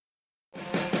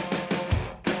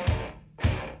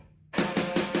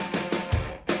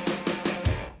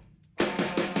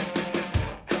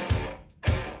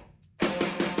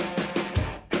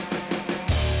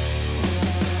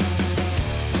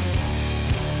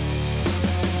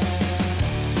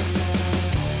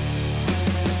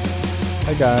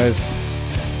Hi guys.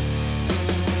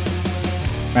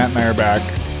 Matt and I are back.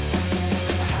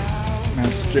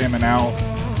 Matt's jamming out.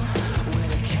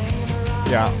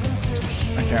 Yeah.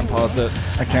 I can't pause it.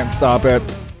 I can't stop it.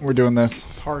 We're doing this.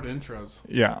 It's hard intros.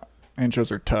 Yeah.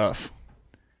 Intros are tough.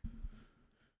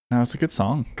 No, it's a good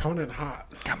song. Coming in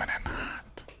hot. Coming in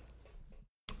hot.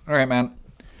 All right, man.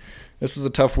 This is a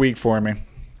tough week for me.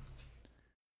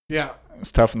 Yeah.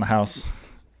 It's tough in the house.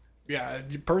 Yeah.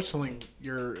 Personally,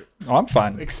 you're Oh, I'm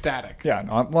fine. ecstatic. Yeah.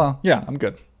 No, I'm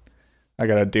good. I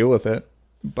got to deal with it.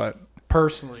 But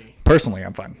Personally,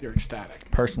 I'm fine. you're ecstatic.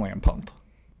 Personally, I'm pumped.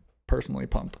 Personally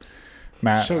pumped.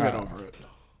 Matt. She'll get over it.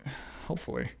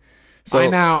 Hopefully. So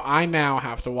I now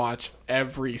have to watch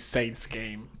every Saints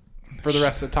game for the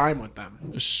rest of the time with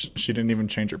them. she didn't even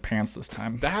change her pants this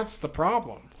time. That's the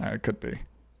problem. It could be.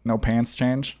 No pants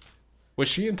change? Was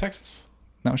she in Texas?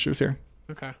 No, she was here.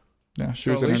 Okay. Yeah, she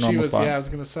So was at in her least she normal was. spot. Yeah, I was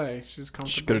gonna say she's comfortable.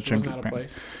 She could have changed her wasn't out of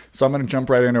pants. place. So I'm going to jump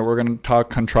right into it. We're going to talk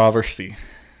controversy.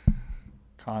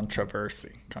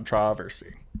 Controversy.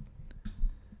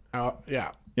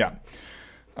 Yeah. Yeah.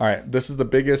 All right. This is the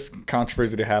biggest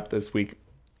controversy to happen this week.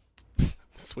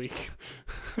 This week.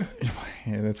 Yeah,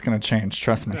 it's going to change.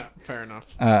 Trust me. Yeah, fair enough.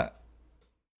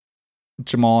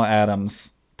 Jamal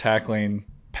Adams tackling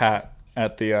Pat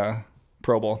at the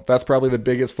Pro Bowl. That's probably the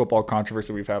biggest football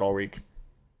controversy we've had all week.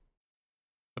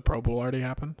 The Pro Bowl already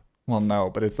happened. Well, no,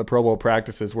 but it's the Pro Bowl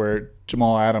practices where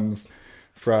Jamal Adams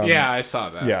from Yeah, I saw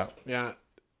that. yeah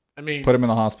I mean, put him in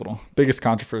the hospital. Biggest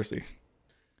controversy.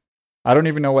 I don't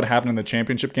even know what happened in the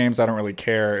championship games. I don't really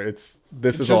care.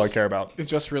 This is all I care about. It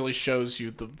just really shows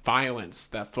you the violence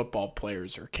that football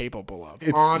players are capable of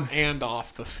It's- on and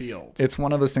off the field. It's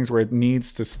one of those things where it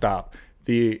needs to stop.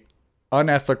 The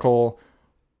unethical,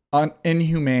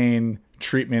 inhumane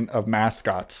treatment of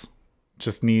mascots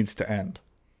just needs to end.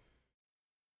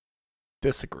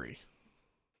 Disagree.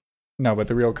 No, but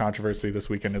the real controversy this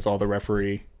weekend is all the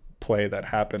referee play that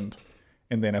happened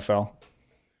in the NFL.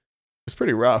 It's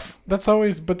pretty rough. That's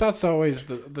always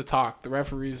the talk. The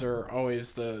referees are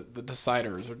always the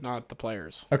deciders, not the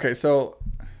players. Okay, so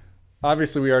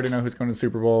obviously we already know who's going to the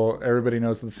Super Bowl. Everybody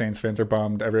knows that the Saints fans are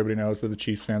bummed. Everybody knows that the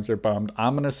Chiefs fans are bummed.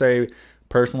 I'm going to say,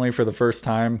 personally, for the first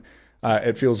time,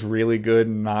 it feels really good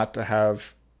not to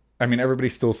have... I mean, everybody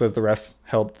still says the refs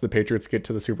helped the Patriots get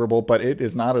to the Super Bowl, but it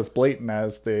is not as blatant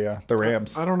as the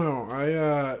Rams. I don't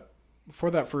know.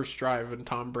 Before that first drive, when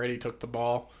Tom Brady took the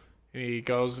ball, and he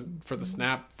goes for the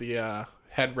snap, the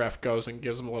head ref goes and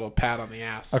gives him a little pat on the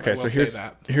ass. Okay, so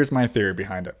here's my theory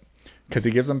behind it. Because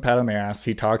he gives him a pat on the ass,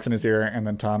 he talks in his ear, and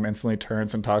then Tom instantly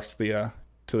turns and talks to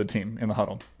the team in the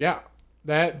huddle. Yeah,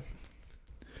 that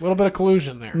little bit of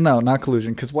collusion there. No, not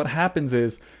collusion. Because what happens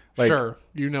is, sure,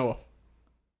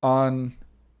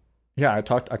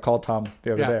 I called Tom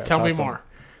the other day. Tell me more.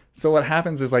 So what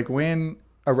happens is, like, when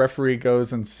a referee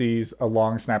goes and sees a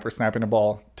long snapper snapping a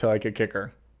ball to like a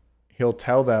kicker, he'll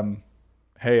tell them,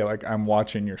 hey, like, I'm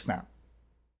watching your snap.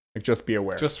 Like, just be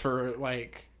aware. Just for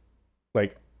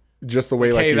just the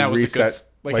way like hey, you that was reset.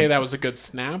 hey, that was a good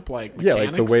snap. Like mechanics? Yeah,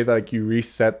 like the way that like you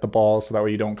reset the ball so that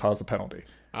way you don't cause a penalty.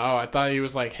 Oh, I thought he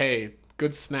was like, hey,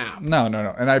 good snap. No.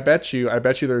 And I bet you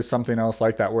there's something else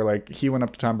like that where like he went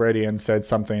up to Tom Brady and said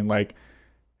something like,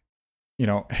 you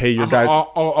know, hey,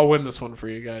 I'll win this one for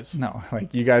you guys. No,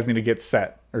 like you guys need to get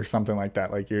set or something like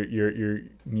that. Like you're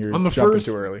on the jumping first,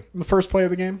 too early. The first play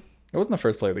of the game? It wasn't the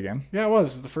first play of the game. Yeah, it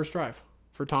was the first drive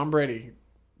for Tom Brady.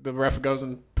 The ref goes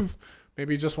and poof.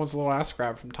 Maybe he just wants a little ass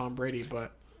grab from Tom Brady,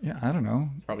 but yeah, I don't know.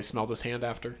 Probably smelled his hand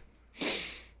after.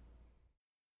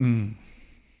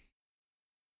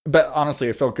 But honestly,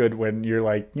 it felt good when you're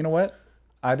like, you know what?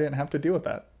 I didn't have to deal with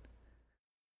that.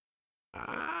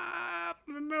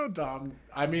 No, Dom.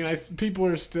 I mean, people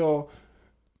are still...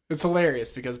 It's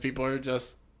hilarious because people are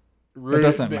just... It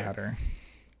doesn't matter.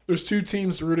 There's two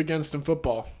teams to root against in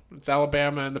football. It's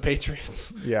Alabama and the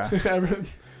Patriots. Yeah.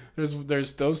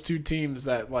 There's those two teams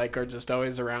that like are just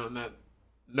always around that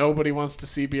nobody wants to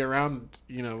see be around,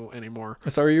 anymore.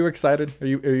 So are you excited? Are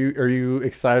you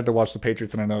excited to watch the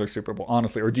Patriots in another Super Bowl,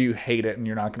 honestly, or do you hate it and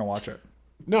you're not going to watch it?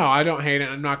 No, I don't hate it.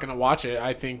 I'm not going to watch it.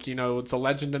 I think, it's a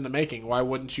legend in the making. Why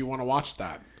wouldn't you want to watch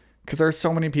that? Because there's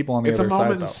so many people on the other side, It's a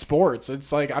moment in sports.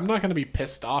 It's like, I'm not going to be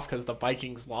pissed off because the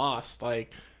Vikings lost.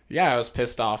 Like, yeah, I was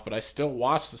pissed off, but I still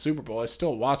watched the Super Bowl. I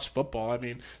still watched football. I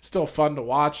mean, still fun to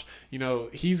watch.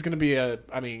 He's going to be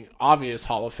obvious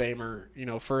Hall of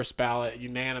Famer, first ballot,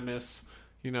 unanimous.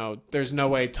 There's no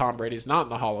way Tom Brady's not in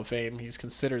the Hall of Fame. He's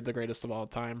considered the greatest of all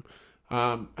time.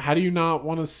 How do you not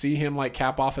want to see him like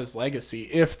cap off his legacy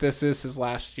if this is his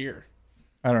last year?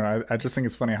 I don't know. I just think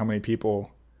it's funny how many people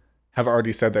have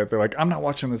already said that they're like, I'm not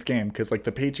watching this game because like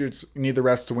the Patriots need the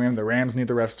refs to win, the Rams need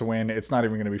the refs to win. It's not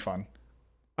even going to be fun.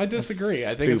 I disagree.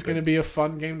 I think it's going to be a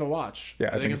fun game to watch. Yeah,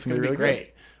 I think it's going to be really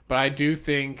great. But I do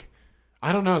think,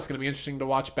 I don't know, it's going to be interesting to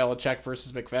watch Belichick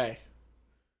versus McVay. I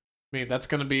mean, that's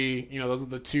going to be, those are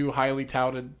the two highly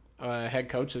touted head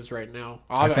coaches right now.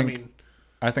 I think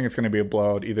it's going to be a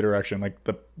blowout either direction. Like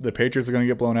the Patriots are going to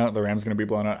get blown out, the Rams are going to be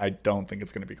blown out. I don't think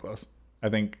it's going to be close. I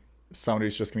think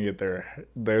somebody's just going to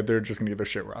get they're just going to get their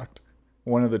shit rocked.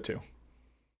 One of the two.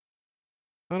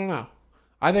 I don't know.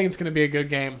 I think it's going to be a good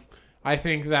game. I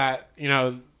think that,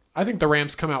 I think the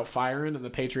Rams come out firing and the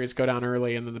Patriots go down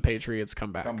early and then the Patriots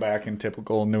come back. Come back in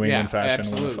typical New England fashion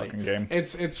and win a fucking game.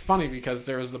 It's funny because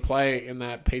there was the play in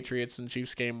that Patriots and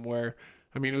Chiefs game where,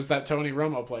 I mean, it was that Tony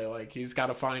Romo play. Like, he's got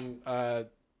to find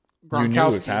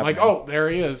Gronkowski. Like, oh, there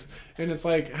he is. And it's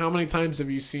like, how many times have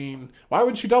you seen, why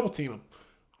wouldn't you double team him?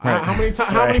 Right. How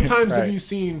many times have you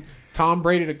seen Tom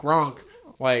Brady to Gronk?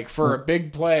 Like, for a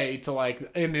big play to,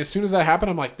 like, and as soon as that happened,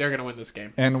 I'm like, they're going to win this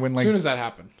game. And when, like, as soon as that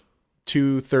happened.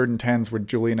 2 3rd and 10s where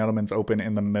Julian Edelman's open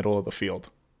in the middle of the field.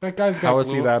 That guy's got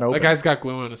glue. That guy's got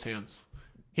glue on his hands.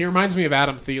 He reminds me of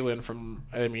Adam Thielen from,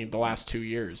 the last 2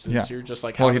 years. You're just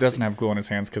like, well, he doesn't have glue on his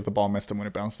hands because the ball missed him when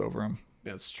it bounced over him.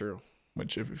 That's true.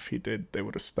 Which, if he did, they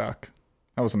would have stuck.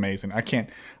 That was amazing.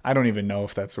 I don't even know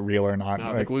if that's real or not.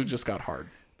 No, the glue just got hard.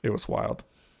 It was wild.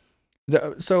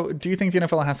 So, do you think the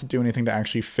NFL has to do anything to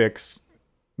actually fix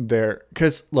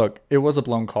because look, it was a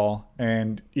blown call,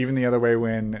 and even the other way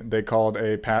when they called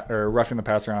or roughing the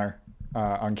passer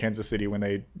on Kansas City when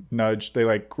they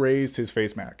like grazed his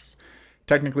face mask.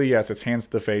 Technically, yes, it's hands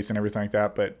to the face and everything like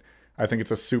that, but I think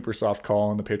it's a super soft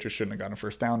call, and the Patriots shouldn't have gotten a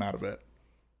first down out of it.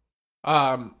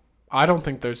 I don't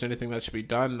think there's anything that should be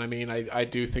done. I mean, I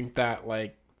do think that,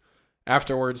 like,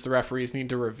 afterwards, the referees need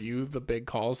to review the big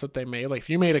calls that they made. Like, if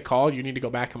you made a call, you need to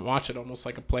go back and watch it, almost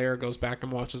like a player goes back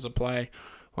and watches a play.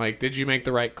 Like, did you make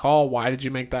the right call? Why did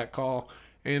you make that call?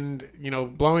 And,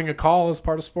 blowing a call is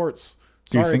part of sports.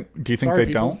 Do you think they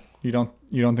people. don't?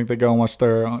 You don't think they go and watch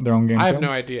their own game? I have no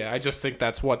idea. I just think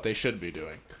that's what they should be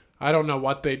doing. I don't know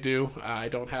what they do. I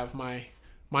don't have my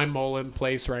mole in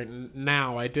place right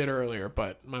now. I did earlier,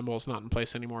 but my mole's not in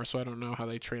place anymore, so I don't know how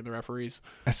they train the referees.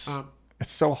 It's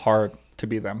so hard to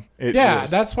be them.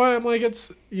 That's why I'm like,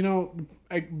 it's,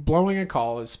 like, blowing a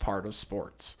call is part of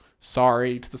sports.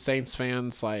 Sorry to the Saints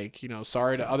fans, like,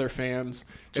 sorry to other fans.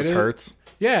 It just hurts.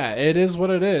 Yeah, it is what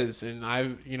it is. And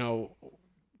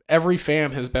every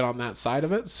fan has been on that side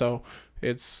of it. So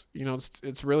it's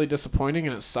really disappointing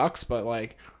and it sucks, but,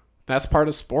 like, that's part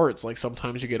of sports. Like,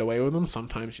 sometimes you get away with them,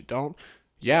 sometimes you don't.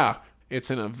 Yeah, it's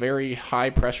in a very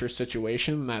high pressure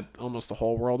situation that almost the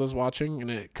whole world is watching and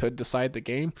it could decide the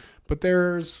game. But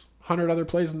there's 100 other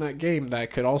plays in that game that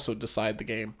could also decide the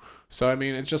game. So, I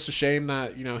mean, it's just a shame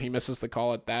that, he misses the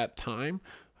call at that time.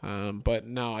 But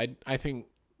no, I think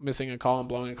missing a call and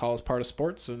blowing a call is part of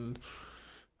sports, and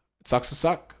it sucks to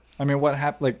suck. I mean, what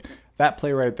happened, like, that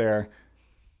play right there,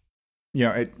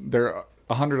 there are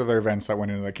 100 other events that went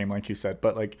into that game, like you said,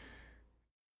 but, like,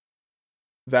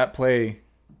 that play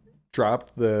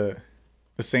dropped the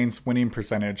Saints winning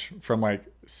percentage from, like,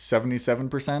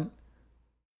 77%.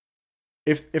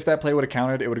 If that play would have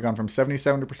counted, it would have gone from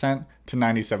 77% to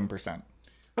 97%.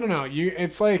 I don't know.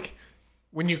 It's like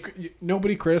when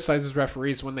nobody criticizes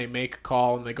referees when they make a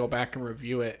call and they go back and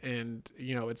review it, and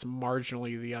it's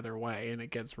marginally the other way and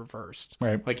it gets reversed.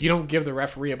 Right. Like, you don't give the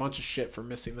referee a bunch of shit for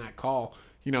missing that call.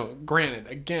 Granted,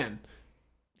 again,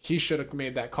 he should have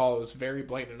made that call. It was very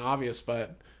blatant and obvious,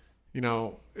 but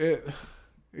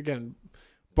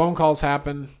bone calls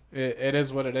happen. It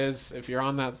is what it is. If you're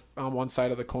on one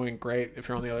side of the coin, great. If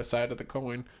you're on the other side of the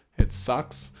coin, it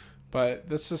sucks. But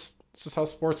it's just how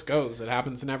sports goes. It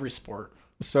happens in every sport.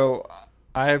 So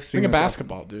I have seen think of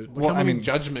basketball, dude. Look how many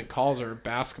judgment calls are in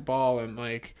basketball, and,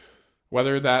 like,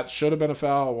 whether that should have been a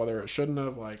foul, whether it shouldn't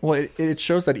have. Like, well, it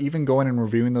shows that even going and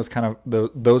reviewing those kind of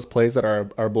those plays that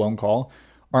are blown call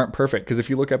aren't perfect. Because if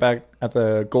you look back at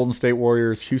the Golden State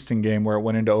Warriors Houston game where it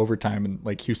went into overtime and,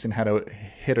 like, Houston had to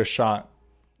hit a shot,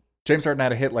 James Harden had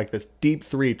to hit, like, this deep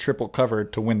 3 triple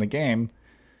covered to win the game.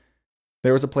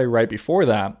 There was a play right before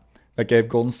that gave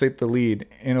Golden State the lead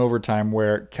in overtime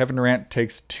where Kevin Durant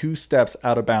takes 2 steps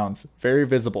out of bounds, very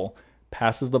visible,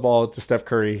 passes the ball to Steph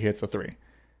Curry, hits a 3.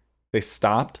 They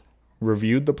stopped,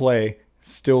 reviewed the play,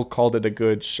 still called it a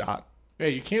good shot. Yeah,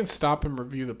 you can't stop and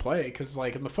review the play because,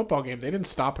 like, in the football game, they didn't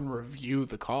stop and review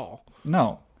the call.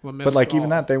 No. But, like, even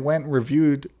that, they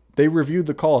reviewed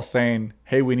the call saying,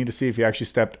 hey, we need to see if you actually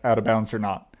stepped out of bounds or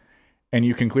not. And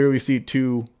you can clearly see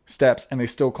 2 steps, and they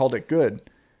still called it good.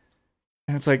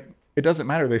 And it's like, it doesn't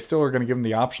matter. They still are going to give him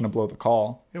the option to blow the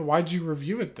call. Yeah, why'd you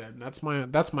review it then? That's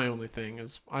my only thing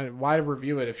is why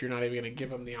review it if you're not even going to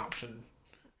give him the option?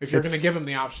 If you're going to give him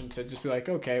the option to just be like,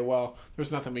 okay, well,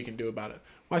 there's nothing we can do about it.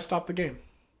 Why stop the game?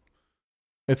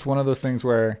 It's one of those things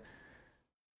where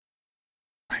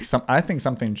I think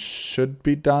something should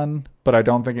be done, but I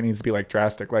don't think it needs to be like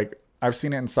drastic. Like I've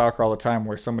seen it in soccer all the time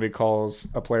where somebody calls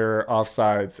a player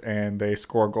offsides and they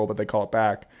score a goal, but they call it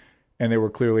back. And they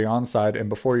were clearly onside, and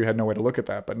before you had no way to look at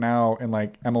that. But now in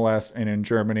like MLS and in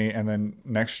Germany, and then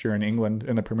next year in England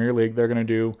in the Premier League, they're gonna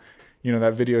do,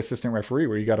 that video assistant referee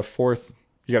where you got a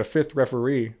fifth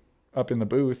referee up in the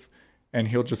booth, and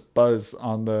he'll just buzz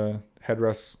on the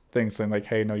headrest thing saying like,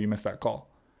 "Hey, no, you missed that call."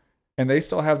 And they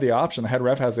still have the option. The head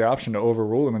ref has the option to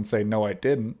overrule them and say, "No, I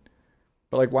didn't."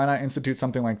 But like, why not institute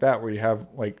something like that where you have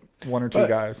like one or two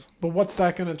guys? But what's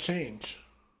that gonna change?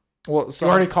 Well, so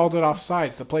you already called it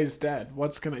offsides. The play's dead.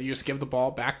 You just give the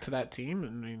ball back to that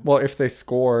team? Well, if they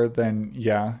score, then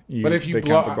yeah, they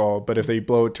count the goal. But if they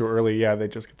blow it too early, yeah, they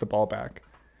just get the ball back.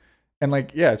 And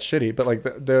like, yeah, it's shitty. But like,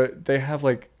 they have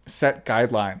like set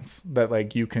guidelines that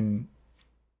like you can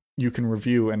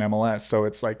review in MLS. So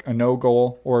it's like a no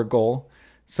goal or a goal.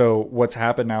 So what's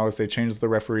happened now is they changed the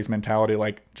referee's mentality.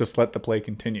 Like, just let the play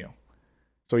continue.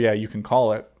 So yeah, you can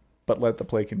call it, but let the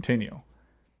play continue.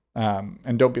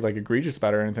 And don't be like egregious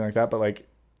about it or anything like that. But like,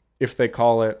 if they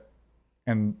call it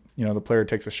and the player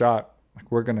takes a shot, like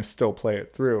we're gonna still play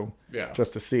it through,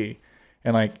 just to see.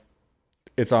 And like,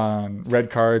 it's on red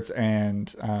cards,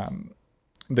 and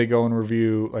they go and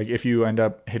review like if you end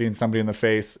up hitting somebody in the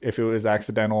face, if it was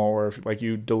accidental, or if like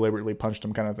you deliberately punched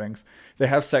them, kind of things. They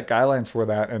have set guidelines for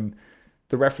that, and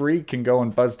the referee can go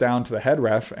and buzz down to the head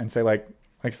ref and say like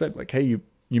I said, like, hey,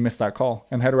 you missed that call.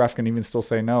 And the head ref can even still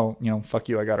say, no, fuck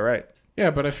you, I got it right.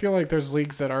 Yeah, but I feel like there's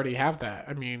leagues that already have that.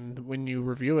 I mean, when you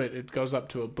review it, it goes up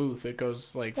to a booth. It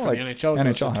goes like for the NHL,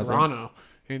 it goes to Toronto.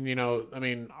 And, I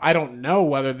mean, I don't know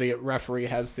whether the referee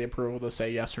has the approval to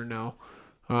say yes or no.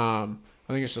 I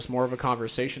think it's just more of a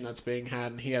conversation that's being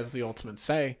had, and he has the ultimate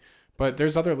say. But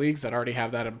there's other leagues that already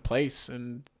have that in place,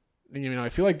 and I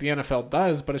feel like the NFL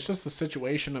does, but it's just the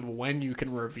situation of when you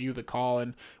can review the call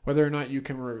and whether or not you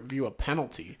can review a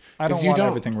penalty. I don't want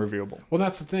everything reviewable. Well,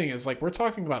 that's the thing is like we're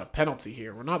talking about a penalty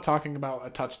here. We're not talking about a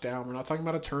touchdown. We're not talking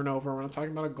about a turnover. We're not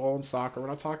talking about a goal in soccer. We're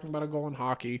not talking about a goal in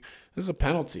hockey. This is a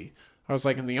penalty. I was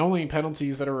like, and the only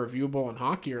penalties that are reviewable in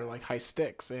hockey are like high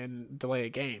sticks and delay a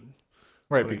game.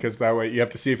 Right, because that way you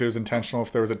have to see if it was intentional,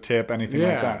 if there was a tip, anything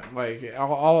like that. Yeah, like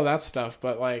all of that stuff,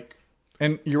 but like.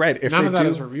 And you're right. If none of that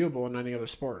is reviewable in any other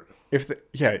sport.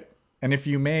 And if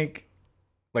you make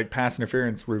like pass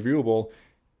interference reviewable,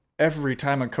 every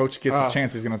time a coach gets a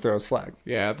chance, he's going to throw his flag.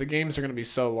 Yeah, the games are going to be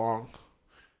so long.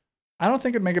 I don't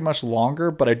think it'd make it much longer,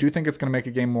 but I do think it's going to make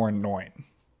a game more annoying.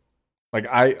 Like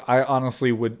I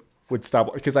honestly would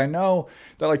stop, because I know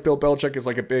that like Bill Belichick is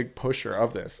like a big pusher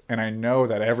of this, and I know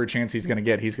that every chance he's going to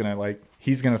get, he's going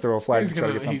to throw a flag. He's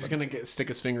going to stick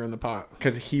his finger in the pot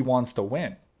because he wants to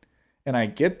win. And I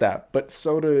get that, but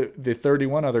so do the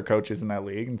 31 other coaches in that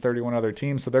league and 31 other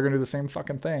teams, so they're going to do the same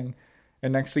fucking thing.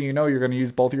 And next thing you know, you're going to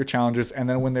use both of your challenges, and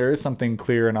then when there is something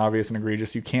clear and obvious and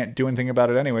egregious, you can't do anything about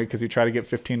it anyway because you try to get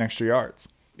 15 extra yards.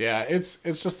 Yeah, it's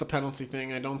just the penalty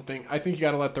thing. I think you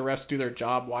got to let the refs do their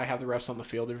job. Why have the refs on the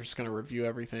field if you're just going to review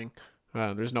everything?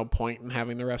 There's no point in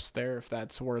having the refs there if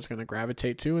that's where it's going to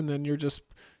gravitate to, and then you're just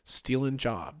stealing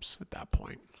jobs at that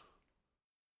point.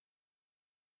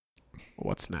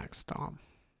 What's next, Tom?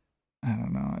 I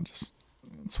don't know.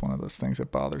 It's one of those things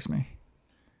that bothers me.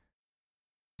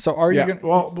 So are you going?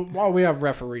 Well, while we have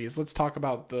referees, let's talk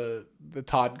about the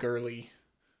Todd Gurley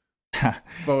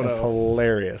photo. That's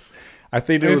hilarious. I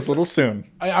think it was a little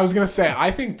soon. I was gonna say I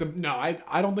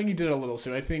don't think he did it a little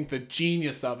soon. I think the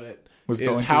genius of it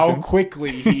is how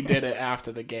quickly he did it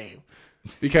after the game,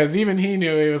 because even he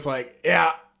knew. He was like,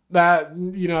 yeah, that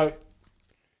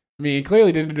I mean, he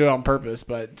clearly didn't do it on purpose,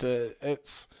 but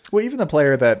it's... Well, even the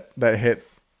player that hit,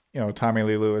 Tommy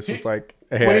Lee Lewis was like...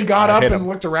 Hey, when he got up and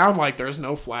looked around like there's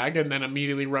no flag, and then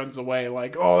immediately runs away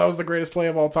like, oh, that was the greatest play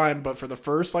of all time. But for the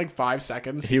first 5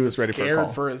 seconds, he was ready for a call.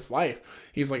 For his life.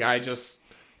 He's like, I just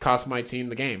cost my team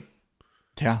the game.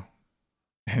 Yeah.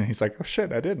 And he's like, oh,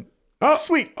 shit, I didn't. Oh,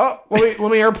 sweet. Oh, let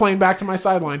me airplane back to my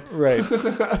sideline. Right.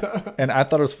 And I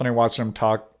thought it was funny watching him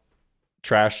talk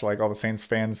trash like all the Saints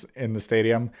fans in the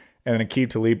stadium. And then Aqib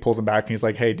Talib pulls him back and he's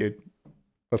like, hey, dude,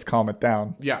 let's calm it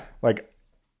down. Yeah. Like,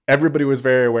 everybody was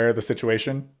very aware of the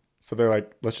situation. So they're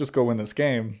like, let's just go win this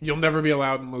game. You'll never be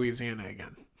allowed in Louisiana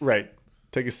again. Right.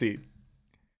 Take a seat.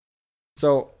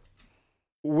 So,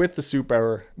 with the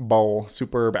Super Bowl,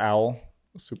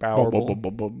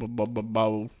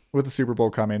 with the Super Bowl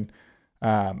coming,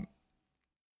 I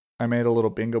made a little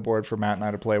bingo board for Matt and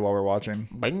I to play while we're watching.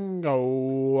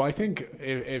 Bingo. I think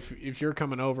if you're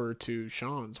coming over to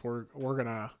Sean's, we're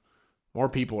gonna more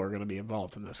people are gonna be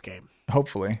involved in this game.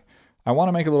 Hopefully. I want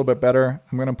to make it a little bit better.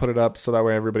 I'm going to put it up so that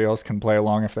way everybody else can play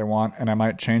along if they want. And I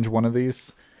might change one of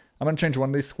these. I'm going to change one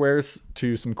of these squares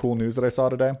to some cool news that I saw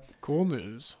today. Cool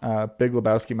news. Big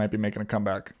Lebowski might be making a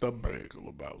comeback. The Big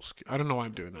Lebowski. I don't know why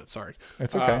I'm doing that. Sorry.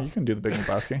 It's okay. You can do the Big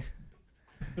Lebowski.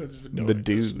 The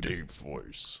dude. Deep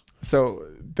voice. So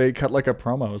they cut like a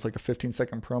promo. It was like a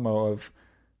 15-second promo of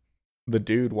the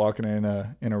dude walking in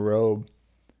a robe.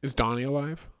 Is Donnie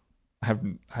alive?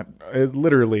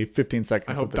 Literally 15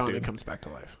 seconds. I hope of the Donnie dude. comes back to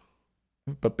life.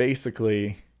 But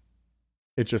basically,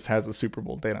 it just has the Super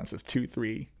Bowl date on it. It says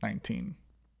 2/3/19.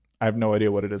 I have no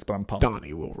idea what it is, but I'm pumped.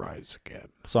 Donnie will rise again.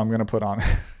 So I'm gonna put on.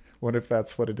 What if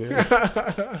that's what it is?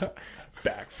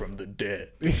 Back from the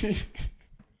dead.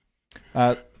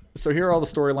 So here are all the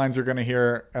storylines you're gonna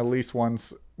hear at least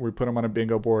once. We put them on a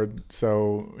bingo board.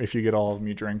 So if you get all of them,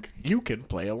 you drink. You can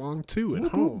play along too at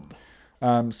home.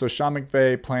 So Sean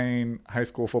McVay playing high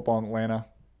school football in Atlanta.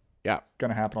 Yeah. It's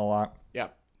gonna happen a lot. Yeah.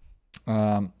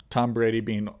 Tom Brady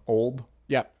being old.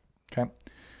 Yeah. Okay.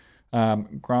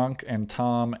 Gronk and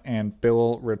Tom and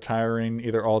Bill retiring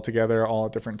either all together, all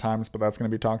at different times, but that's going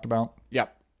to be talked about.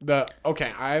 Yep.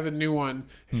 Okay, I have a new one.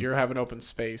 If you have an open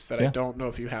space that I don't know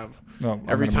if you have. No,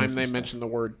 every time they mention the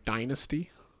word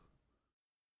dynasty,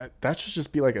 that should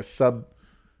just be like a sub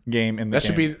game in the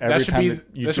that game. That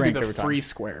should be the free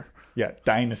square. Yeah,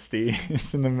 dynasty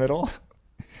is in the middle.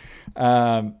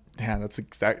 Yeah, that's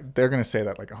exact. They're going to say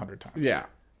that like 100 times. Yeah.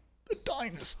 The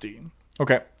dynasty.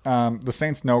 Okay. The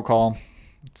Saints no call.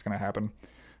 It's going to happen.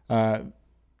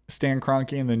 Stan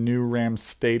Kroenke in the new Rams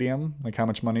stadium, like how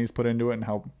much money he's put into it and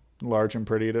how large and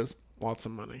pretty it is. Lots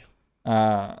of money.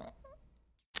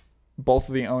 Both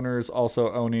of the owners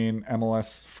also owning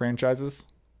MLS franchises.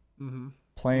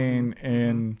 Playing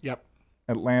in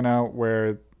Atlanta,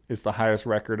 where is the highest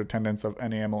record attendance of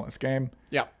any MLS game.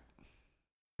 Yep.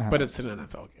 But it's an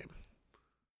NFL game.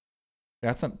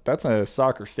 That's a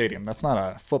soccer stadium. That's not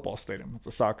a football stadium. It's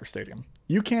a soccer stadium.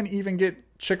 You can't even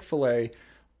get Chick-fil-A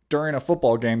during a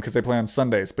football game because they play on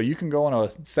Sundays, but you can go on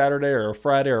a Saturday or a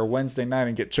Friday or a Wednesday night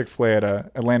and get Chick-fil-A at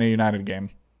a Atlanta United game.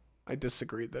 I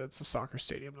disagree that it's a soccer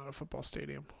stadium, not a football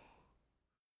stadium.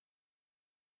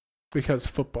 Because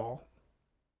football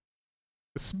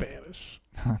is Spanish.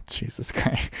 Oh, Jesus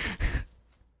Christ.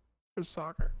 For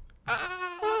soccer.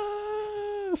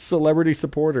 Celebrity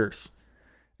supporters.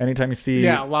 Anytime you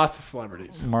see lots of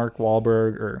celebrities. Mark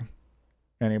Wahlberg or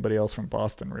anybody else from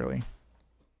Boston, really.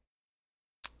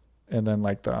 And then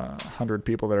like the 100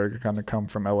 people that are going to come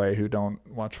from LA who don't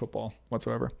watch football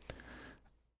whatsoever.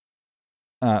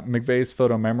 McVay's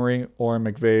photo memory or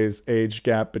McVay's age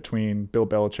gap between Bill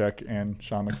Belichick and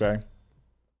Sean McVay.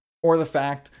 Or the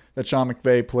fact that Sean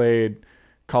McVay played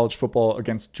college football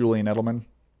against Julian Edelman.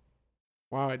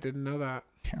 Wow, I didn't know that.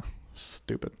 Yeah,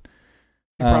 stupid.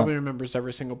 He probably remembers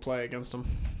every single play against him.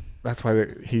 That's why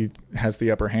he has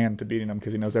the upper hand to beating him,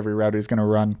 because he knows every route he's going to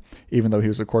run, even though he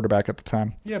was a quarterback at the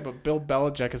time. Yeah, but Bill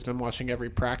Belichick has been watching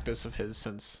every practice of his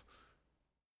since.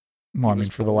 Well, I mean,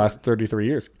 for the last 33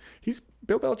 years.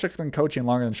 Bill Belichick's been coaching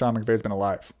longer than Sean McVay's been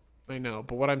alive. I know,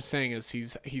 but what I'm saying is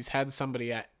he's had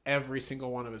somebody at every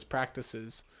single one of his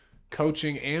practices,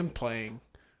 coaching and playing,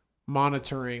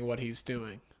 monitoring what he's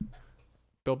doing.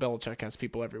 Bill Belichick has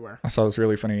people everywhere. I saw this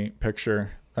really funny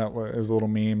picture. It was a little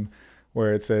meme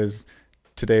where it says,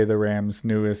 today the Rams'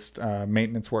 newest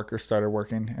maintenance worker started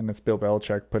working, and it's Bill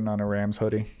Belichick putting on a Rams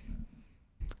hoodie.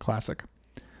 Classic.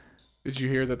 Did you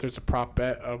hear that there's a prop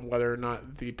bet of whether or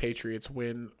not the Patriots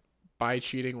win by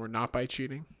cheating or not by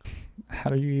cheating?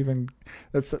 How do you even...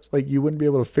 That's such, like, you wouldn't be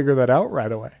able to figure that out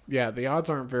right away. Yeah, the odds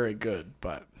aren't very good,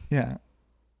 but... Yeah.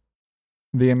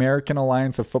 The American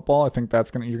Alliance of Football, I think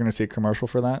you're gonna see a commercial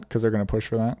for that because they're gonna push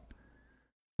for that.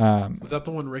 Is that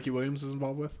the one Ricky Williams is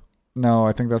involved with? No,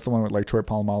 I think that's the one with like Troy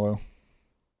Polamalu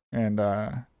and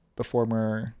the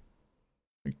former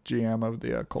GM of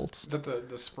the Colts. Is that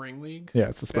the Spring League? Yeah,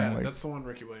 it's the Spring League. That's the one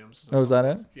Ricky Williams is involved. Oh, is that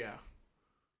it? Yeah.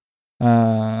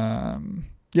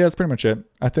 Yeah, that's pretty much it.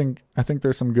 I think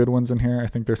there's some good ones in here. I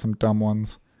think there's some dumb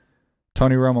ones.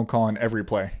 Tony Romo calling every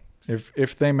play.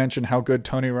 If they mention how good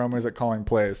Tony Romo is at calling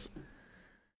plays,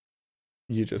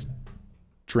 you just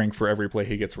drink for every play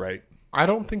he gets right. I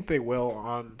don't think they will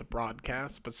on the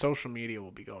broadcast, but social media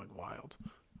will be going wild.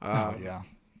 Yeah.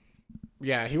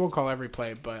 Yeah, he won't call every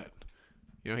play, but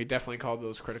he definitely called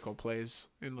those critical plays.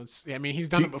 And he's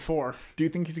done it before. Do you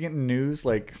think he's getting news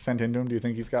like sent into him? Do you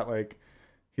think he's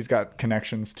got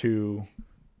connections to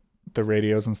the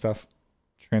radios and stuff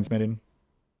transmitting?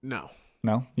 No.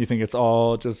 No? You think it's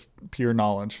all just pure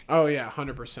knowledge? Oh yeah,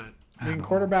 100%. I mean, don't know.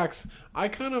 quarterbacks. I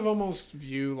kind of almost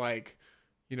view like,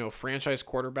 franchise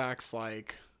quarterbacks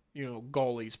like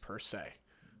goalies per se.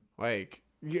 Like,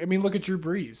 I mean, look at Drew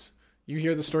Brees. You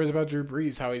hear the stories about Drew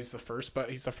Brees, how he's the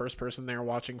first person there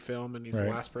watching film, and he's the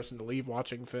Right. last person to leave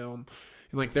watching film.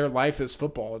 And like their life is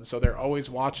football, and so they're always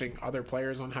watching other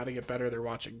players on how to get better. They're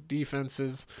watching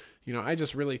defenses. I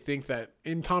just really think that,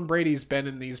 and Tom Brady's been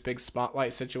in these big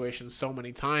spotlight situations so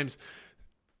many times.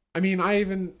 I mean, I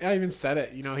even said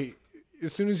it. He,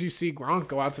 as soon as you see Gronk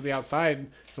go out to the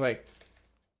outside, like,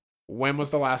 when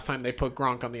was the last time they put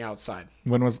Gronk on the outside?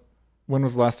 When was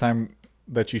the last time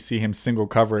that you see him single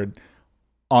covered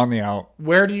on the out?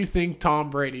 Where do you think Tom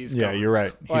Brady's going? Yeah, you're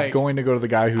right. He's Like, going to go to the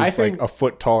guy who's think- like a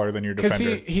foot taller than your Because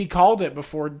defender. he called it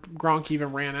before Gronk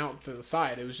even ran out to the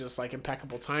side. It was just like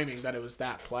impeccable timing that it was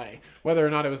that play. Whether or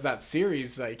not it was that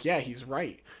series, like, yeah, he's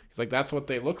right. He's like, that's what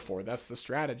they look for. That's the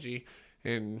strategy.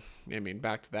 And I mean,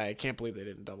 back to that, I can't believe they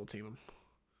didn't double team him.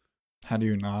 How do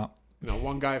you not?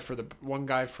 One guy for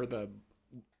the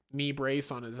knee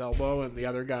brace on his elbow, and the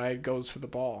other guy goes for the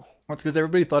ball. Well, it's because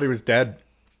everybody thought he was dead.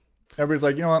 Everybody's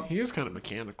like, you know what? He is kind of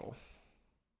mechanical.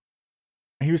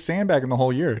 He was sandbagging the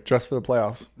whole year just for the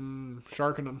playoffs.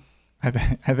 Sharking him. I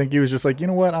think he was just like, you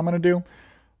know what I'm gonna do?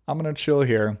 I'm gonna chill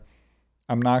here.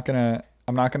 I'm not gonna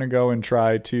go and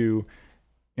try to,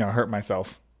 hurt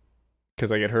myself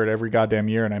because I get hurt every goddamn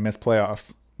year and I miss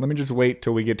playoffs. Let me just wait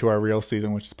till we get to our real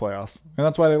season, which is playoffs, and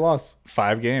that's why they lost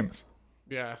 5 games.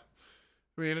 Yeah.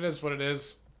 I mean, it is what it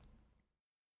is.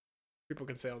 People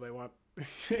can say all they want.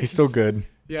 He's still good.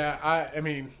 Yeah, I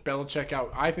mean,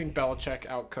 I think Belichick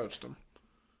outcoached him.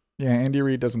 Yeah, Andy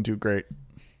Reid doesn't do great.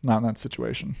 Not in that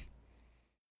situation.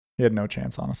 He had no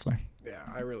chance, honestly. Yeah,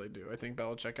 I really do. I think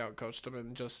Belichick outcoached him,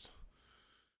 and just,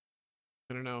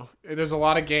 I don't know. There's a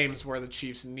lot of games where the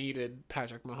Chiefs needed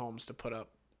Patrick Mahomes to put up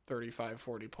 35,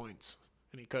 40 points,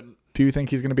 and he couldn't. Do you think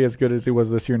he's going to be as good as he was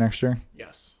this year next year?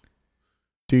 Yes.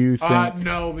 Do you think?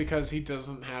 No, because he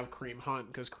doesn't have Kareem Hunt,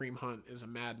 because Kareem Hunt is a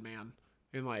madman.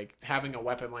 And, like, having a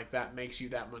weapon like that makes you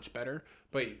that much better.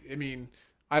 But, I mean,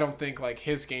 I don't think, like,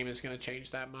 his game is going to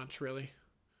change that much, really.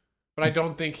 But I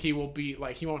don't think he will be,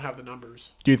 like, he won't have the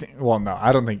numbers. Do you think? Well, no,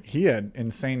 I don't think he had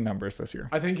insane numbers this year.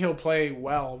 I think he'll play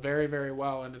well, very, very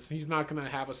well. And he's not going to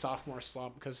have a sophomore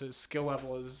slump because his skill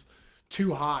level is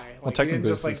too high. Well, technically,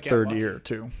 this is his third year,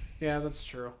 too. Yeah, that's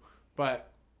true. But,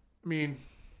 I mean,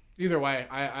 either way,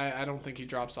 I don't think he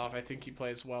drops off. I think he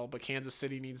plays well. But Kansas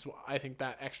City needs, I think,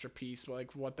 that extra piece.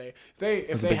 Like,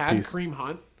 if they had piece. Kareem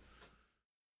Hunt,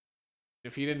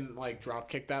 if he didn't, like, drop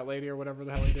kick that lady or whatever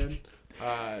the hell he did,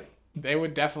 they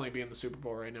would definitely be in the Super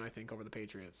Bowl right now, I think, over the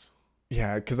Patriots.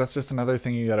 Yeah, because that's just another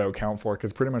thing you got to account for.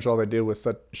 Because pretty much all they did was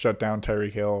shut down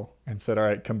Tyreek Hill and said, "All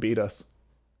right, come beat us,"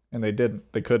 and they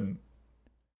didn't. They couldn't.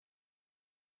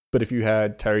 But if you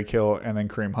had Tyreek Hill and then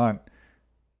Kareem Hunt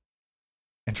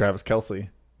and Travis Kelce,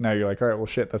 now you're like, all right, well,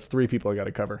 shit, that's 3 people I got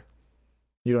to cover.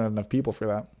 You don't have enough people for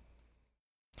that.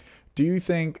 Do you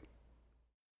think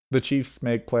the Chiefs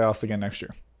make playoffs again next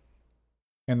year?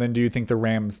 And then do you think do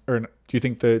you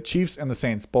think the Chiefs and the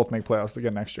Saints both make playoffs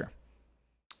again next year?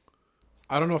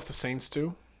 I don't know if the Saints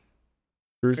do.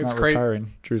 Drew's It's not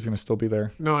retiring. Drew's going to still be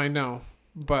there. No, I know.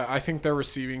 But I think their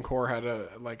receiving core had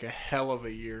a hell of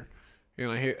a year.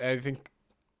 I think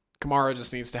Kamara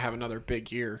just needs to have another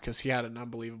big year because he had an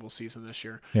unbelievable season this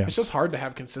year. Yeah. It's just hard to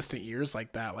have consistent years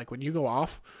like that. Like, when you go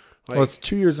off. Like, Well, it's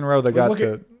 2 years in a row they got look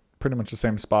to pretty much the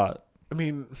same spot. I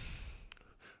mean,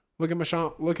 look at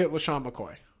LaShawn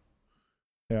McCoy.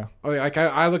 Yeah. Like,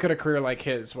 I look at a career like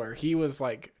his where he was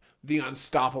like the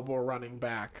unstoppable running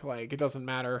back. Like, it doesn't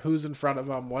matter who's in front of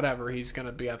him, whatever, he's going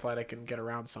to be athletic and get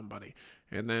around somebody.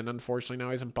 And then, unfortunately,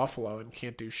 now he's in Buffalo and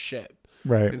can't do shit.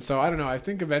 Right. And so, I don't know. I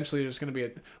think eventually there's going to be,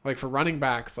 like, for running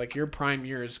backs, like, your prime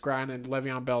years, granted,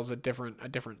 Le'Veon Bell's a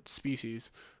different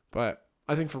species. But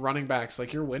I think for running backs,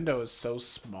 like, your window is so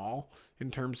small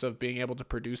in terms of being able to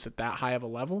produce at that high of a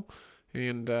level.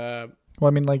 And, well, I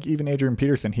mean, like, even Adrian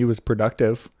Peterson, he was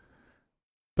productive,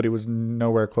 but he was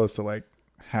nowhere close to, like,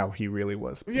 how he really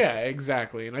was. yeah,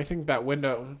 exactly. And I think that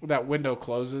window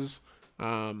closes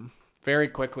very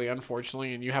quickly,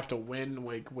 unfortunately, and you have to win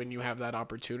when you have that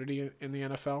opportunity in the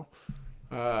NFL.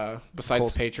 Besides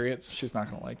Cole's- the Patriots, She's not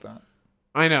going to like that.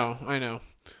 I know,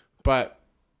 but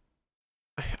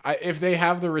if they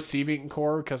have the receiving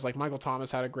core, because like Michael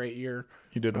Thomas had a great year,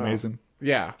 He did amazing.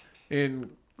 yeah.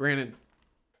 And granted,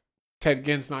 Ted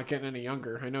Ginn's not getting any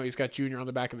younger. I know he's got Junior on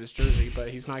the back of his jersey,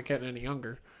 but he's not getting any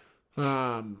younger.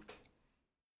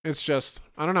 It's just,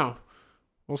 I don't know.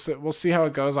 We'll see how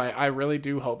it goes. I really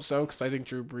do hope so because I think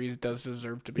Drew Brees does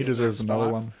deserve to be. He deserves in that another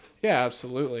spot. one. Yeah,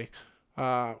 absolutely.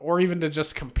 Or even to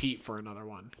just compete for another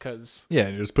one because. Yeah,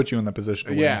 it just put you in the position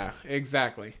to win. Yeah,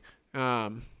 exactly.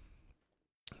 But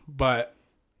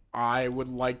I would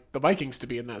like the Vikings to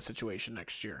be in that situation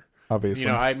next year. Obviously. You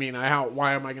know, I mean,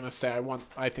 why am I going to say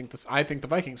I think the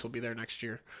Vikings will be there next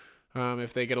year,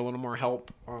 if they get a little more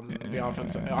help on the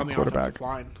offensive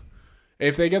line.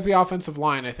 If they get the offensive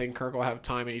line, I think Kirk will have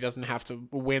time and he doesn't have to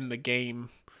win the game.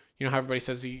 You know how everybody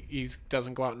says he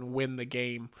doesn't go out and win the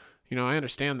game. You know, I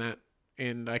understand that.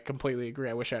 And I completely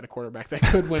agree. I wish I had a quarterback that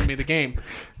could win me the game.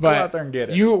 But go out there and get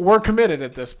it. We're committed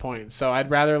at this point. So I'd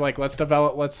rather let's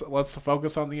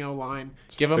focus on the O-line.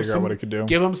 Give him what he could do.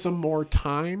 Give him some more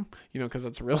time, you know, because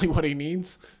that's really what he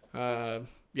needs.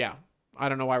 Yeah. I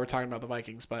don't know why we're talking about the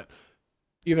Vikings, but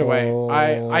either way,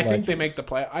 I think they make the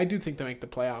play. I do think they make the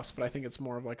playoffs, but I think it's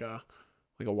more of like a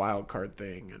wild card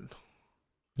thing. And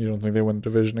you don't think they win the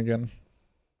division again?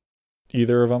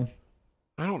 Either of them?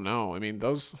 I don't know. I mean,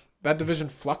 that division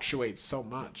fluctuates so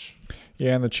much.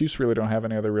 Yeah, and the Chiefs really don't have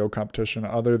any other real competition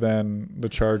other than the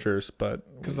Chargers,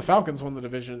 but because the Falcons won the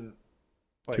division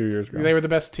 2 years ago. They were the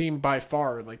best team by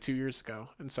far 2 years ago,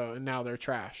 and now they're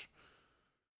trash.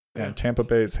 Yeah, Tampa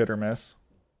Bay is hit or miss.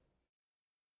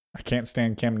 I can't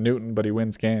stand Cam Newton, but he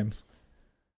wins games.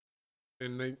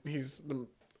 And the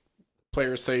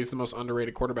players say he's the most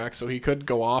underrated quarterback, so he could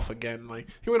go off again.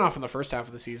 He went off in the first half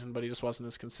of the season, but he just wasn't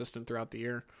as consistent throughout the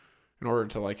year in order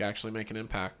to actually make an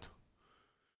impact.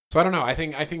 So I don't know. I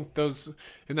think those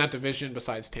in that division,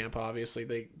 besides Tampa, obviously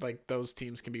they those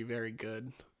teams can be very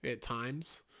good at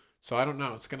times. So I don't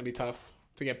know. It's going to be tough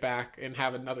to get back and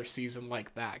have another season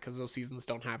like that because those seasons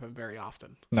don't happen very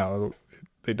often. No,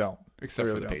 they don't. Except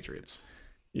for the Patriots.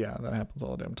 Yeah, that happens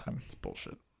all the damn time. It's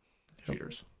bullshit. Yep.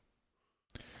 Cheaters.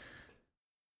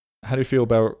 How do you feel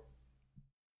about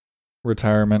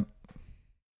retirement?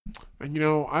 And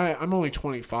I'm only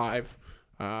 25.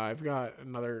 I've got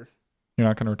another. You're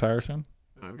not going to retire soon?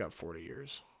 I've got 40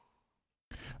 years.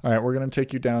 All right, we're going to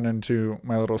take you down into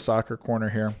my little soccer corner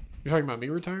here. You're talking about me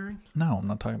retiring? No, I'm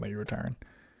not talking about you retiring.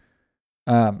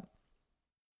 I'm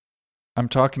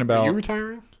talking about. Are you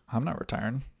retiring? I'm not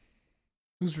retiring.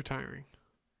 Who's retiring?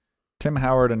 Tim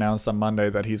Howard announced on Monday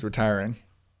that he's retiring.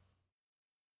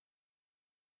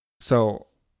 So.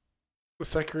 The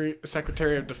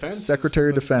Secretary of Defense? Secretary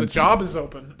of Defense. The job is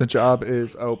open. The job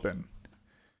is open.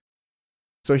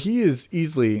 So he is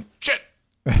easily. Shit!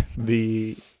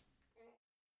 The.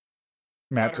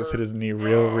 Matt just hit his knee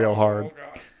real hard. Oh,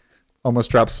 God.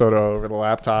 Almost dropped soda over the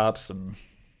laptops and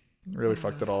really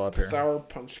fucked it all up here. Sour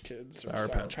Punch Kids. Sour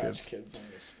Patch Kids. I'm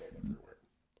just spilled everywhere.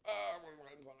 My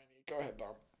mind's on my knee. Go ahead,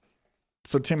 Dom.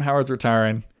 So Tim Howard's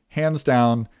retiring. Hands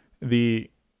down, the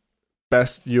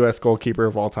best U.S. goalkeeper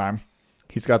of all time.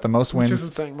 He's got the most wins. Which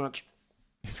isn't saying much.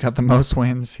 He's got the most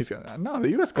wins. The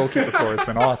U.S. goalkeeper core has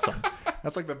been awesome.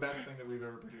 That's the best thing that we've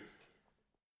ever produced.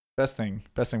 Best thing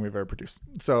we've ever produced.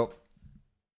 So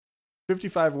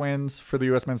 55 wins for the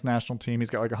U.S. men's national team. He's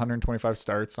got 125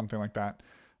 starts, something like that.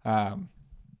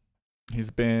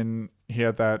 He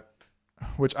had that,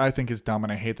 which I think is dumb,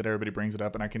 and I hate that everybody brings it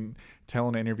up. And I can tell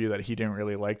in an interview that he didn't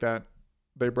really like that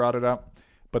they brought it up.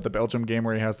 But the Belgium game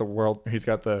where he's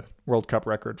got the World Cup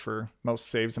record for most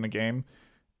saves in a game.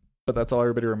 But that's all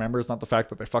everybody remembers, not the fact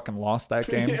that they fucking lost that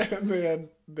game. Yeah,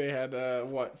 they had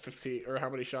 50 or how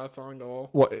many shots on goal?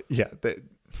 Well, yeah,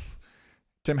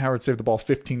 Tim Howard saved the ball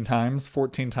 15 times,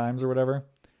 14 times or whatever.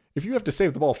 If you have to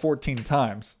save the ball 14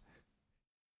 times,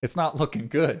 it's not looking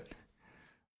good.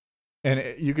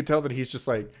 And you could tell that he's just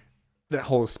that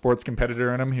whole sports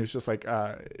competitor in him. He was just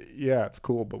yeah, it's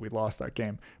cool, but we lost that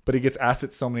game. But he gets asked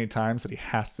it so many times that he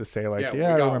has to say I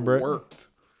remember worked. It.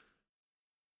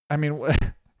 I mean,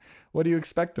 what do you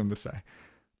expect him to say?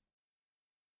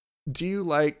 Do you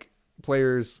like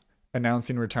players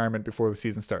announcing retirement before the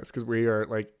season starts? Because we are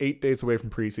 8 days away from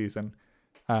preseason.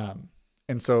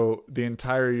 And so the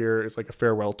entire year is a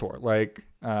farewell tour. Like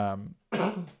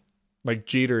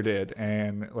Jeter did,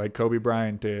 and Kobe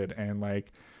Bryant did, and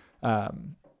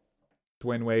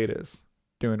Dwayne Wade is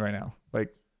doing right now.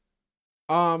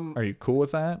 Are you cool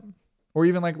with that? Or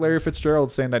even Larry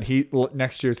Fitzgerald saying that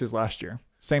next year's his last year.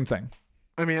 Same thing.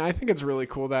 I mean, I think it's really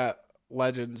cool that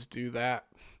legends do that.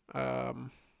 I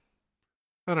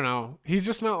don't know. He's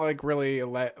just not really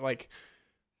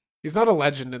he's not a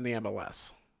legend in the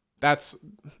MLS. That's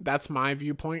my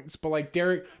viewpoints. But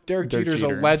Derek Jeter's a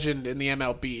legend in the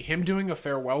MLB. Him doing a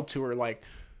farewell tour,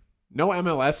 no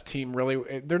MLS team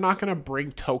really. They're not gonna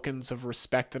bring tokens of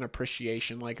respect and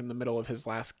appreciation in the middle of his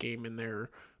last game in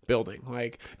their building.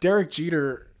 Derek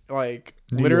Jeter, like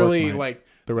New York literally might. like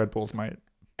The Red Bulls might.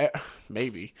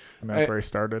 maybe. And that's where he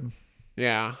started.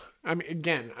 Yeah. I mean,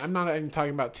 again, I'm not even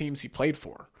talking about teams he played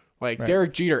for. Like Right.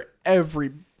 Derek Jeter,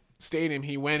 every stadium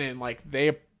he went in, like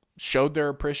they showed their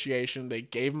appreciation. They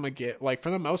gave him a gift. Like for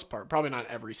the most part, probably not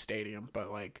every stadium,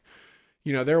 but like,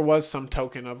 you know, there was some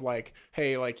token of like,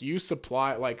 hey, like you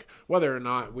supply, like whether or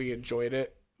not we enjoyed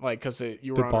it, like because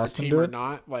you were Did on Boston our do team or it?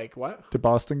 not. Like what? Did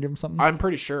Boston give him something? I'm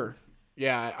pretty sure.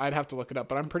 Yeah, I'd have to look it up,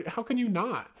 but I'm pretty. How can you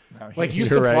not? No, Like you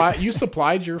you're right. you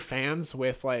supplied your fans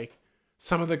with like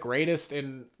some of the greatest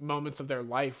in moments of their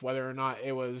life, whether or not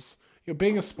it was, you know,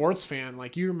 being a sports fan.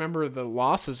 Like you remember the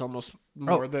losses almost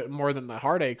more than the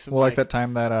heartaches. And Well, like that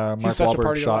time that Mark such a part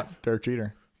Wahlberg of your shot life. Derek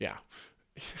Jeter. Yeah,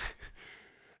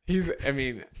 I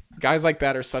mean, guys like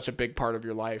that are such a big part of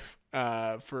your life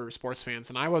for sports fans.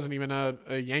 And I wasn't even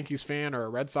a Yankees fan or a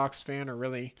Red Sox fan or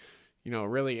really, you know,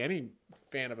 really any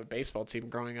fan of a baseball team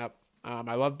growing up.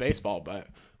 I love baseball, but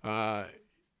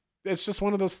it's just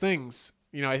one of those things.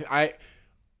 You know,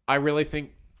 I really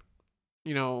think,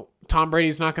 you know, Tom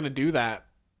Brady's not going to do that.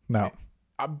 No.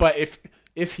 But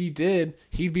if he did,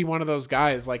 he'd be one of those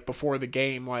guys like before the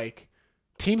game, like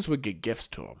teams would get gifts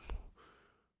to him.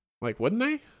 Like, wouldn't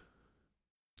they?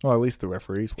 Well, at least the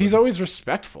referees would. He's always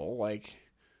respectful. Like,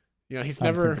 you know, he's I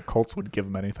don't never. think the Colts would give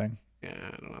him anything. Yeah,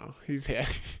 I don't know. I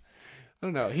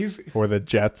don't know. Or the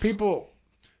Jets.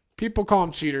 People call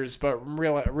him cheaters, but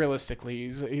realistically,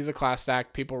 he's a class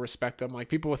act. People respect him. Like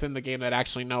people within the game that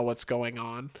actually know what's going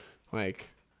on. Like,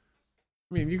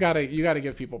 I mean, you gotta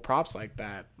give people props like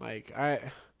that. Like I'm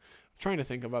trying to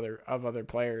think of other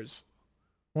players.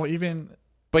 Well, even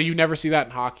But you never see that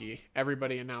in hockey.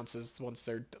 Everybody announces once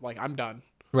they're like, I'm done.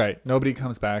 right. Nobody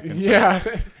comes back and says,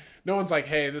 Yeah. No one's like,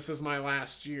 hey, this is my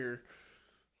last year.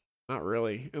 Not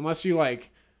really. Unless you like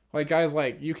guys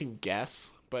like you can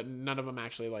guess, but none of them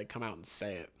actually like come out and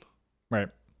say it. right.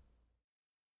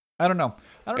 I don't know.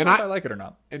 I don't And know if I like it or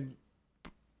not. And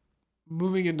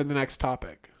moving into the next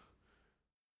topic,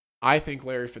 I think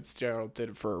Larry Fitzgerald did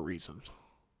it for a reason.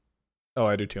 Oh,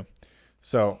 I do too.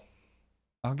 So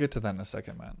I'll get to that in a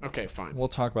second, man. Okay, fine. We'll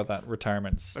talk about that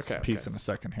retirement piece okay. in a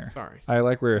second here. Sorry. I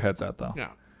like where your head's at, though.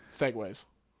 Yeah. Segues.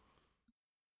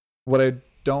 What I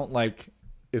don't like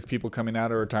is people coming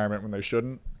out of retirement when they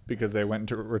shouldn't because they went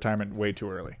into retirement way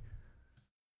too early.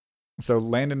 So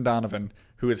Landon Donovan,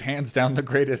 who is hands down the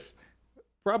greatest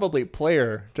probably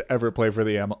player to ever play for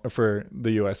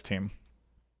the U.S. team,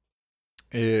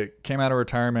 it came out of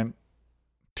retirement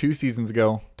 2 seasons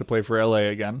ago to play for L.A.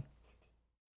 again,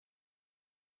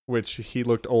 which he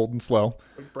looked old and slow.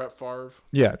 Like Brett Favre.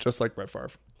 Yeah, just like Brett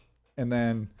Favre. And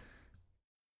then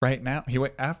right now, he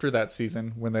went after that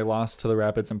season when they lost to the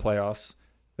Rapids in playoffs.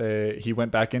 He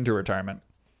went back into retirement.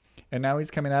 And now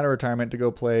he's coming out of retirement to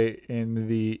go play in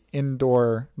the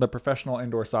professional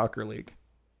indoor soccer league.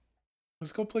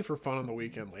 Let's go play for fun on the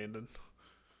weekend, Landon.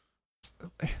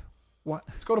 What?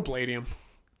 Let's go to Palladium.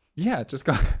 Yeah, just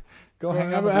go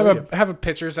hang out. Have a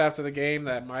pictures after the game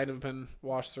that might have been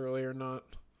washed early or not.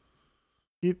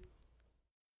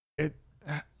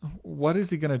 What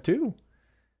is he gonna do?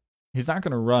 He's not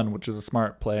gonna run, which is a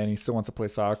smart play, and he still wants to play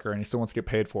soccer, and he still wants to get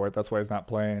paid for it. That's why he's not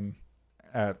playing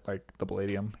at like the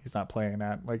Palladium. He's not playing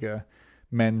at like a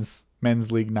men's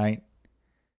league night.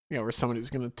 Yeah, where somebody's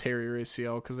gonna tear your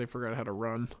ACL because they forgot how to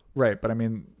run. Right, but I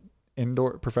mean,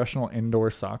 professional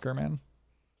indoor soccer, man.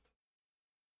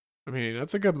 I mean,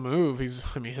 that's a good move.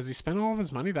 Has he spent all of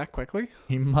his money that quickly?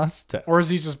 He must have. Or is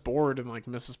he just bored and like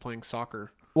misses playing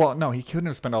soccer? Well, no, he couldn't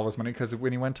have spent all his money because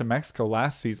when he went to Mexico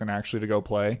last season actually to go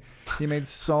play, he made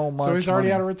so much. So he's already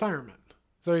money. out of retirement.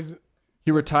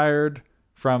 He retired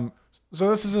from So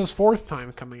this is his fourth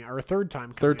time coming out, or third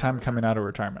time coming out of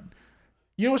retirement.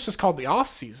 You know, it's just called the off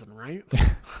season, right?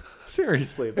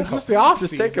 Seriously, It's just the off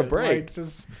Just season. take a break. Like,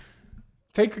 just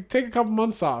take a couple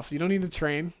months off. You don't need to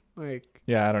train. Like,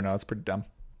 yeah, I don't know. It's pretty dumb.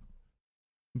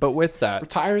 But with that,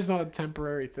 retire is not a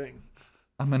temporary thing.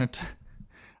 I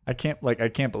can't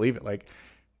believe it. Like,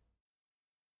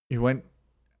 he went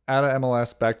out of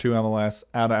MLS, back to MLS,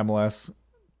 out of MLS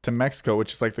to Mexico,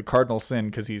 which is like the cardinal sin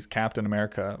because he's Captain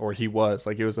America, or he was.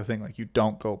 Like, it was a thing. Like, you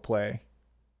don't go play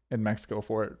in Mexico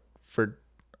for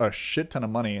a shit ton of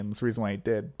money, and that's the reason why he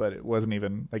did. But it wasn't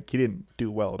even like he didn't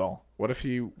do well at all. What if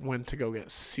he went to go get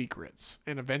secrets,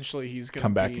 and eventually he's gonna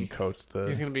come back and coach the.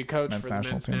 He's gonna be coach for the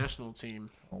men's team. national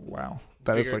team. Oh, wow,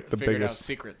 that is like the figured biggest out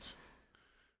secrets.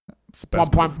 It's the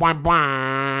best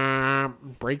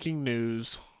Breaking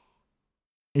news.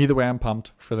 Either way, I'm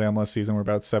pumped for the MLS season. We're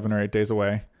about 7 or 8 days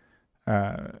away.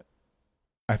 I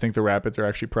think the Rapids are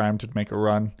actually primed to make a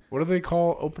run. What do they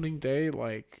call opening day?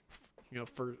 Like, you know,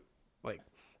 for like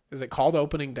Is it called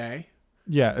opening day?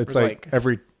 Yeah, it's like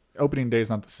every opening day is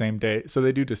not the same day. So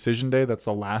they do decision day. That's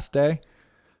the last day,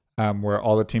 where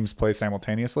all the teams play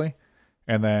simultaneously.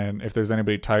 And then if there's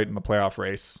anybody tight in the playoff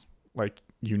race, like,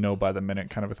 by the minute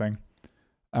kind of a thing.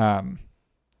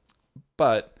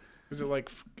 But is it like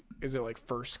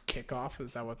first kickoff?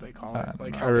 Is that what they call it?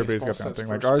 Like how everybody's got something.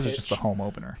 Like ours is just the home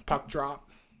opener. Puck drop.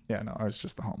 Yeah, no, ours is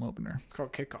just the home opener. It's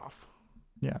called kickoff.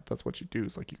 Yeah, that's what you do.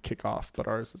 Is like you kick off, but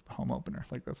ours is the home opener.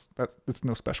 Like that's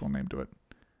no special name to it.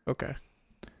 Okay.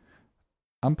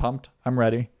 I'm pumped. I'm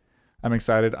ready. I'm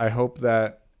excited. I hope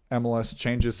that MLS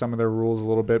changes some of their rules a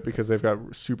little bit because they've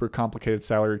got super complicated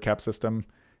salary cap system,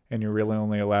 and you're really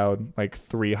only allowed like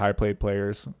 3 high paid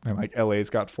players, and like LA's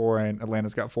got 4 and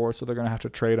Atlanta's got 4, so they're gonna have to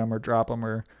trade them or drop them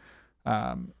or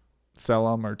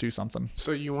sell them or do something.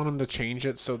 So you want them to change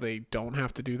it so they don't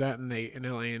have to do that, and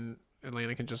LA and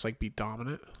Atlanta can just like be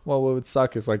dominant? Well, what would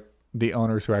suck is like the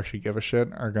owners who actually give a shit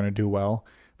are gonna do well,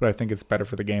 but I think it's better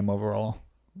for the game overall.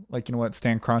 Like, you know what?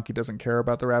 Stan Kroenke doesn't care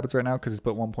about the Rapids right now because he's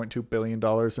put $1.2 billion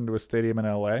into a stadium in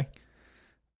LA.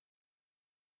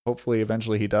 Hopefully,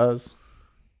 eventually he does.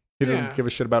 He doesn't give a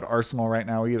shit about Arsenal right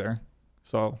now either.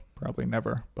 So, probably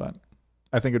never. But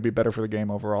I think it'd be better for the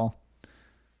game overall.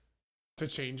 To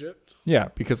change it? Yeah,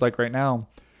 because like right now,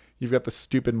 you've got the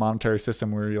stupid monetary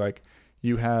system where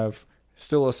you have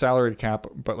still a salary cap,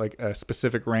 but like a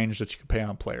specific range that you can pay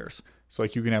on players. So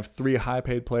like you can have 3 high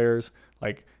paid players,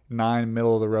 like 9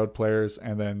 middle of the road players,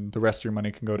 and then the rest of your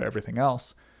money can go to everything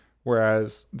else.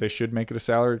 Whereas they should make it a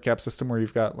salary cap system where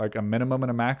you've got like a minimum and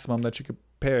a maximum that you could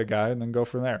pay a guy and then go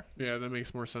from there. Yeah, that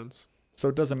makes more sense. So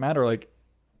it doesn't matter. Like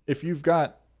if you've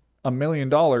got $1 million,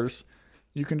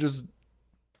 you can just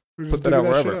put that out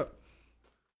wherever.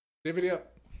 Divvy it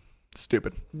up.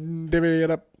 Stupid. Divvy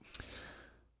it up.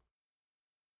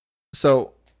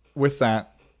 So with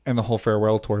that and the whole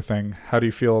farewell tour thing, how do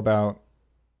you feel about,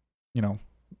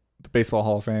 the Baseball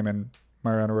Hall of Fame and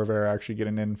Mariano Rivera actually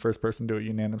getting in first person to do it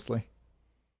unanimously?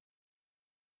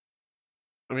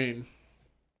 I mean,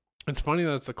 it's funny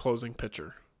that it's the closing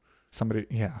pitcher.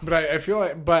 Yeah. But I feel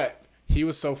like, but he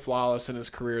was so flawless in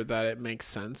his career that it makes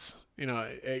sense.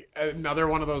 Another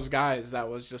one of those guys that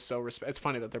was just so it's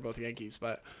funny that they're both Yankees,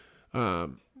 but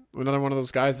another one of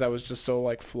those guys that was just so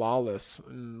like flawless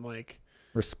and like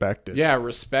respected. Yeah,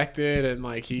 respected, and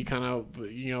like he kind of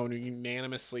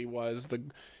unanimously was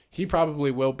he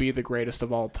probably will be the greatest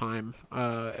of all time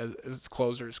as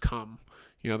closers come.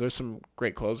 There's some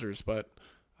great closers, but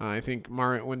I think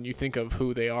when you think of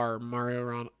who they are,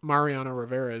 Mariano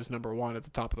Rivera is number 1 at the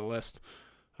top of the list.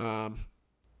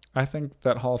 I think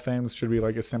that Hall of Fames should be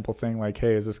like a simple thing, like,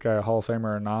 hey, is this guy a Hall of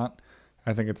Famer or not?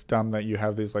 I think it's dumb that you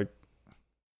have these like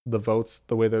the votes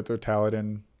the way that they're tallied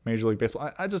in Major League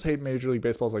Baseball. I just hate Major League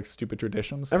Baseball's like stupid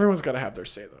traditions. Everyone's got to have their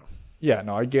say though. Yeah,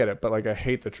 no, I get it, but like I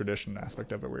hate the tradition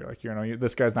aspect of it where you're like,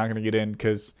 this guy's not going to get in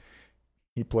because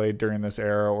he played during this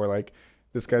era, or like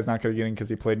this guy's not going to get in because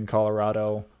he played in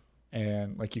Colorado,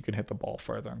 and like you can hit the ball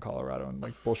further in Colorado and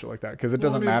like bullshit like that because it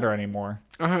doesn't matter anymore.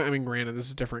 I mean, granted, this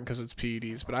is different because it's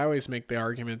PEDs, but I always make the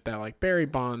argument that like Barry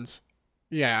Bonds,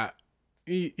 yeah,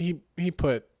 he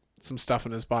put some stuff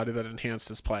in his body that enhanced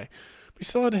his play. He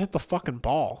still had to hit the fucking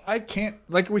ball. I can't,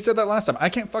 like we said that last time, I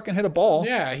can't fucking hit a ball.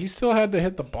 Yeah, he still had to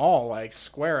hit the ball, like,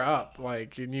 square up.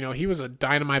 Like, he was a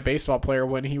dynamite baseball player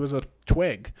when he was a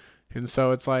twig. And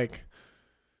so it's like,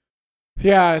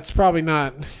 yeah, it's probably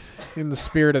not in the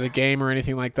spirit of the game or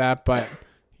anything like that, but,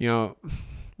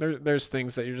 there's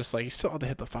things that you're just like, you still had to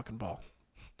hit the fucking ball.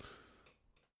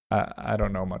 I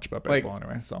don't know much about baseball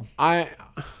anyway, so. I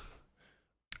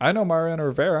know Mariano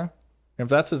Rivera. If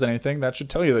that says anything, that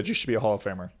should tell you that you should be a Hall of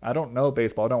Famer. I don't know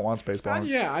baseball. I don't watch baseball.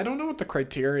 I don't know what the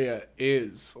criteria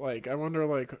is. Like, I wonder,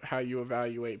 like, how you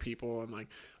evaluate people.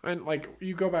 And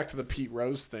you go back to the Pete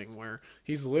Rose thing where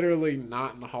he's literally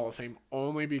not in the Hall of Fame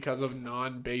only because of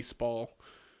non-baseball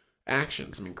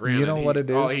actions. I mean, granted, you know what it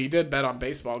is? Oh, he did bet on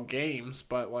baseball games,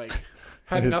 but, like,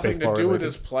 had nothing to do with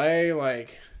his play.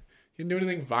 Like, he didn't do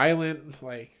anything violent.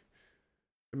 Like,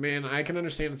 man, I can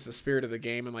understand it's the spirit of the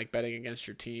game and like betting against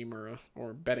your team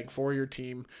or betting for your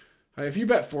team. If you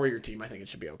bet for your team, I think it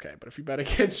should be okay. But if you bet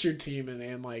against your team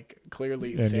and like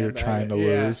clearly and you're trying to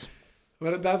lose,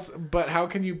 but how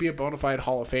can you be a bona fide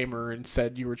Hall of Famer and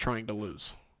said you were trying to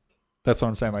lose? That's what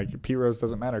I'm saying. Like Pete Rose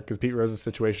doesn't matter because Pete Rose's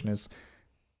situation is,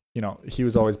 he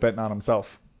was always betting on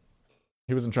himself.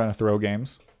 He wasn't trying to throw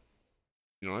games.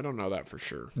 I don't know that for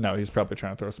sure. No, he's probably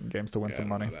trying to throw some games to win some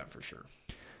money. I don't know that for sure.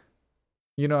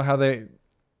 You know how they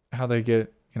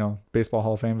get, Baseball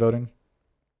Hall of Fame voting?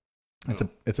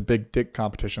 It's a big dick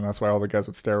competition. That's why all the guys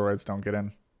with steroids don't get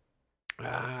in.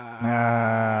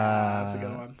 That's a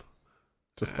good one.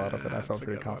 just thought of it. I That's felt a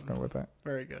pretty good one. confident with it.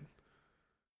 Very good.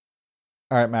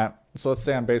 All right, Matt. So let's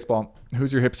stay on baseball.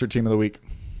 Who's your hipster team of the week?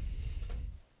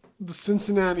 The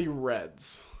Cincinnati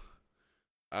Reds.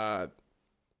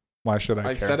 Why should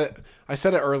I care? I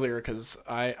said it earlier because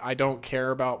I don't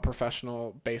care about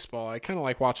professional baseball. I kind of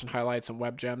like watching highlights and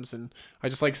web gems, and I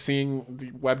just like seeing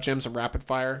the web gems and rapid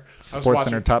fire. Sports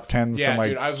Center top 10 from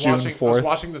like I June 4th. was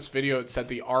watching this video. It said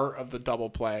the art of the double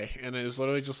play, and it was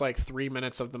literally just like 3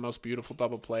 minutes of the most beautiful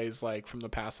double plays like from the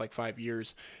past like 5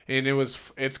 years, and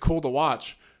it's cool to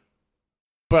watch.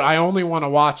 But I only want to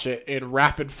watch it in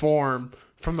rapid form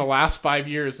from the last 5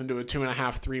 years into a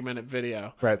 2.5, 3 minute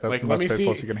video. Right, that's like, as much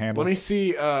baseball as you can handle. Let me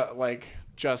see, like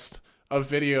just a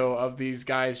video of these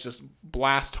guys just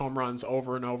blast home runs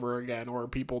over and over again, or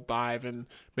people dive and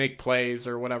make plays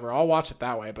or whatever. I'll watch it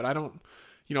that way, but I don't.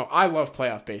 I love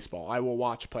playoff baseball. I will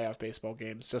watch playoff baseball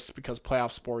games just because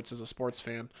playoff sports as a sports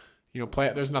fan.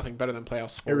 There's nothing better than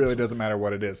playoff sports. It really doesn't matter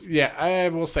what it is. Yeah, I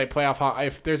will say playoff hockey.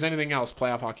 If there's anything else,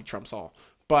 playoff hockey trumps all.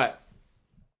 But,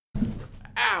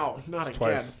 ow, not again.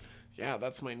 Twice. Yeah,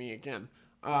 that's my knee again.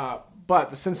 But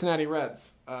the Cincinnati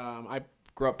Reds. I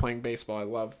grew up playing baseball. I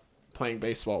love playing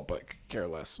baseball, but care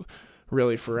less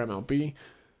really for MLB.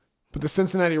 But the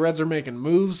Cincinnati Reds are making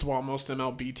moves while most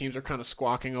MLB teams are kind of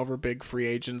squawking over big free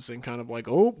agents and kind of like,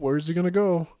 oh, where's he going to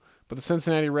go? But the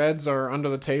Cincinnati Reds are under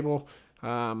the table.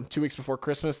 2 weeks before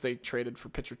Christmas, they traded for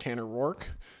pitcher Tanner Roark.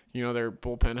 Their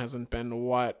bullpen hasn't been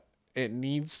what it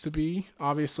needs to be,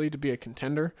 obviously, to be a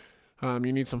contender. You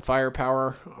need some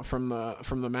firepower from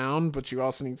the mound, but you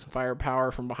also need some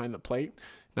firepower from behind the plate.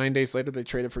 9 days later, they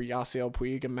traded for Yasiel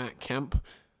Puig and Matt Kemp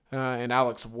and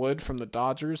Alex Wood from the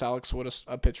Dodgers. Alex Wood is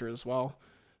a pitcher as well.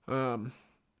 A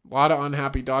lot of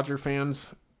unhappy Dodger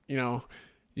fans.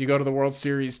 You go to the World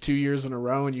Series 2 years in a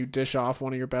row and you dish off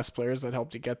one of your best players that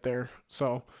helped you get there.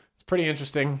 So it's pretty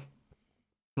interesting.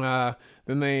 Then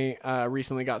they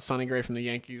recently got Sonny Gray from the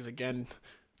Yankees, again,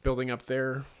 building up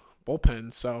their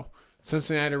bullpen. So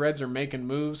Cincinnati Reds are making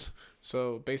moves.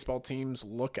 So baseball teams,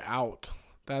 look out.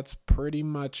 That's pretty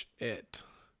much it.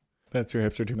 That's your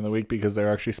hipster team of the week because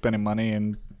they're actually spending money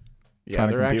and Yeah, trying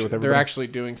to compete with everybody. they're actually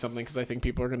doing something because I think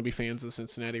people are going to be fans of the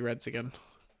Cincinnati Reds again.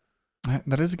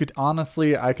 That is a good.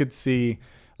 Honestly, I could see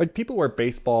like people wear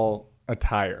baseball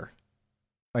attire.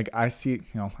 Like I see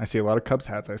a lot of Cubs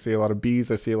hats. I see a lot of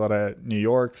Bs. I see a lot of New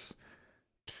Yorks.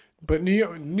 But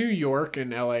New York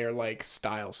and LA are like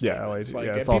style statements. Yeah, LA,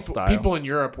 like, it's all style. People in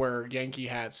Europe wear Yankee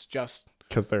hats just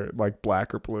because they're like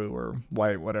black or blue or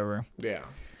white, whatever. Yeah.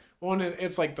 Well, and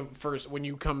it's like the first when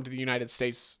you come to the United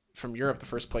States from Europe, the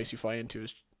first place you fly into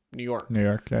is New York. New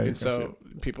York, yeah. And so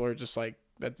people are just like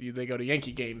that. They go to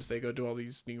Yankee games. They go do all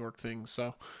these New York things.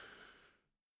 So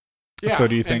yeah. So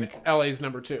do you think LA's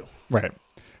number 2? Right.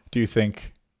 Do you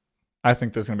think? I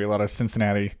think there's gonna be a lot of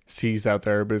Cincinnati C's out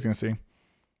there. Everybody's gonna see.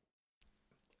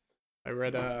 I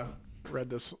read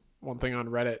this one thing on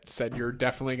Reddit said you're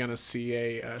definitely gonna see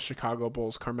a Chicago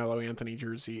Bulls Carmelo Anthony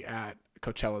jersey at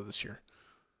Coachella this year.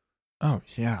 Oh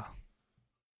yeah.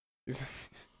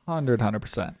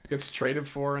 100%. Gets traded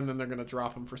for, and then they're gonna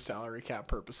drop him for salary cap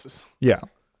purposes. Yeah,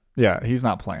 he's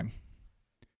not playing.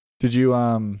 Did you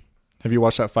have you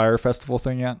watched that Fire Festival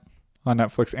thing yet on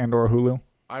Netflix and/or Hulu?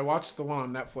 I watched the one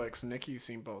on Netflix. Nikki's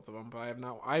seen both of them, but I have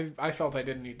not. I felt I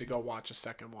didn't need to go watch a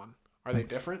second one. Are they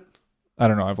different? I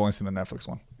don't know. I've only seen the Netflix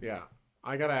one. Yeah,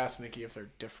 I gotta ask Nikki if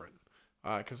they're different,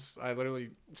 because I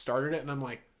literally started it and I'm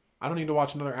like, I don't need to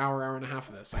watch another hour and a half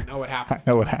of this. I know what happened.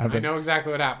 I know what happened. I know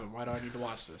exactly what happened. Why do I need to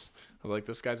watch this? I was like,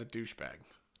 this guy's a douchebag.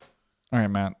 All right,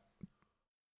 Matt.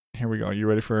 Here we go. You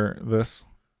ready for this?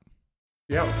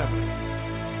 Yeah, what's happening?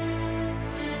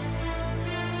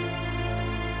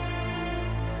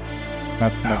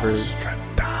 That's never.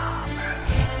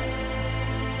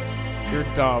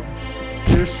 You're dumb.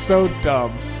 You're so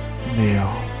dumb.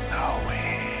 Neil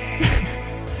Knowing.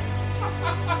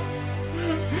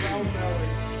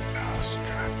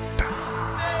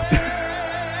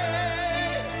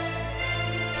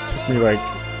 It took me like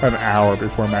an hour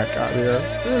before Matt got here.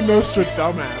 You're a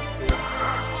Nostradamus, dude.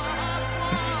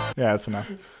 Yeah, that's enough.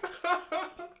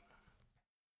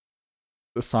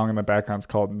 The song in the background's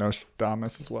called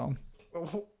Nostradamus as well.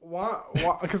 Why?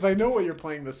 Because I know what you're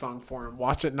playing this song for, and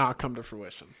watch it not come to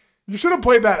fruition. You should have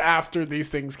played that after these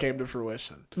things came to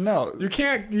fruition. No, you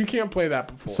can't play that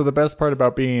before. So the best part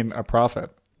about being a prophet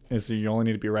is that you only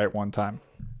need to be right one time.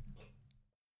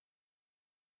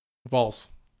 False.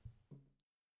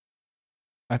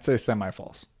 I'd say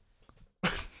semi-false.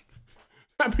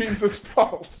 That means it's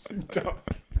false. Dumb.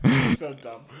 You're so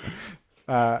dumb.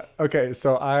 Okay,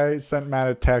 so I sent Matt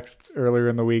a text earlier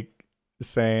in the week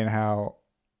saying how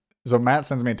So Matt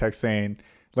sends me a text saying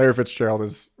Larry Fitzgerald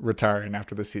is retiring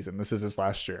after the season. This is his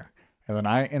last year. And then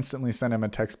I instantly send him a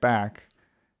text back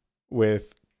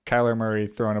with Kyler Murray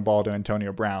throwing a ball to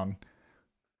Antonio Brown.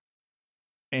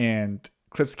 And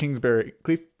Cliff Kingsbury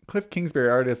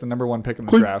already has the number 1 pick in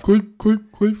the draft.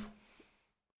 Cliff.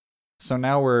 So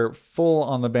now we're full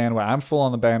on the bandwagon. I'm full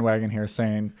on the bandwagon here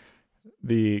saying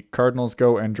the Cardinals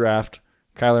go and draft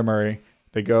Kyler Murray.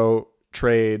 They go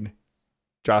trade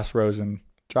Josh Rosen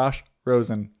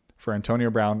for Antonio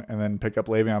Brown and then pick up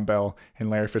Le'Veon Bell, and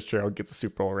Larry Fitzgerald gets a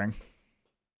Super Bowl ring.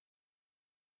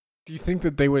 Do you think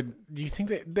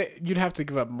that you'd have to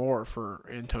give up more for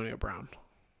Antonio Brown?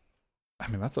 I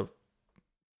mean, that's a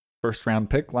first-round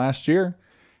pick last year.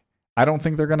 I don't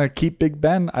think they're going to keep Big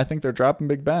Ben. I think they're dropping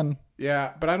Big Ben.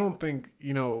 Yeah, but I don't think,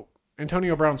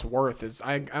 Antonio Brown's worth is,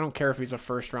 I don't care if he's a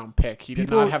first-round pick. He did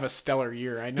not have a stellar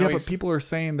year. I know. Yeah, but people are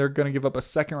saying they're going to give up a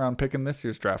second-round pick in this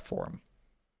year's draft for him.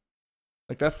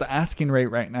 Like, that's the asking rate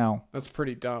right now. That's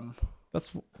pretty dumb.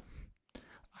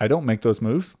 I don't make those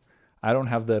moves. I don't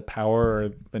have the power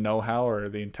or the know-how or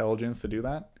the intelligence to do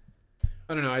that.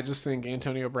 I don't know. I just think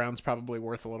Antonio Brown's probably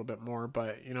worth a little bit more,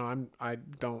 but I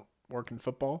don't work in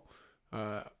football.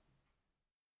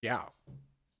 Yeah.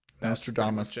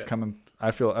 Nostradamus is coming.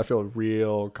 I feel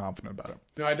real confident about it.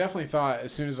 No, I definitely thought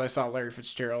as soon as I saw Larry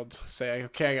Fitzgerald say,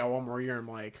 "Okay, I got one more year," I'm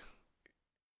like,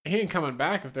 he ain't coming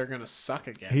back if they're gonna suck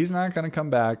again. He's not gonna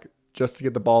come back just to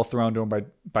get the ball thrown to him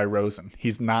by Rosen.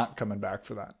 He's not coming back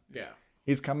for that. Yeah.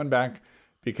 He's coming back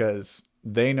because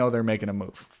they know they're making a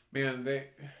move. Man, the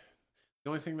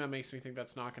only thing that makes me think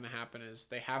that's not going to happen is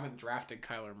they haven't drafted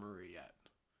Kyler Murray yet.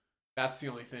 That's the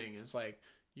only thing. It's like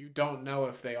you don't know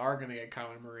if they are going to get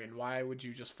Kyler Murray, and why would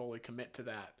you just fully commit to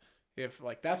that? If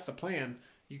that's the plan,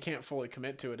 you can't fully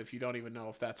commit to it if you don't even know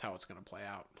if that's how it's going to play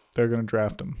out. They're going to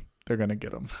draft him. They're going to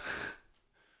get him.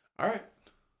 All right.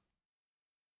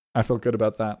 I feel good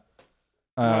about that.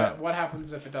 What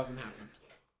happens if it doesn't happen?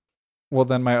 Well,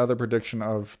 then my other prediction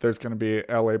of there's going to be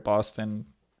LA Boston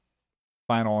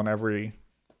final in every,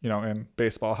 in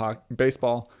baseball,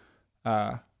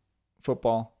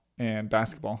 football, and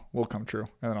basketball will come true,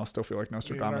 and then I'll still feel like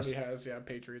Nostradamus. It already has,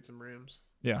 Patriots and Rams.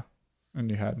 Yeah,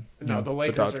 and you had the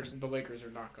Lakers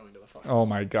are not going to the finals. Oh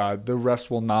my God, the refs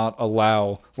will not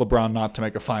allow LeBron not to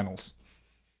make a finals.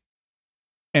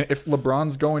 And if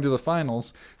LeBron's going to the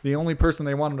finals, the only person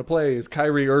they want him to play is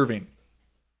Kyrie Irving.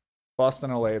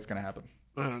 Boston, LA, it's going to happen.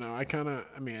 I don't know.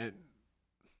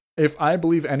 If I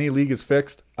believe any league is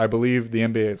fixed, I believe the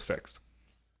NBA is fixed.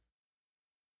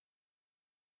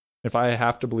 If I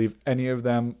have to believe any of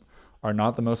them are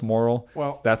not the most moral,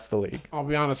 that's the league. I'll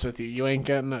be honest with you. You ain't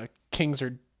getting a Kings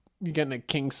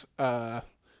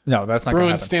no, that's not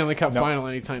Bruins Stanley Cup final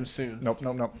anytime soon. Nope.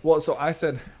 Well, so I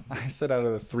said out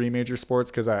of the 3 major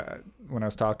sports, because when I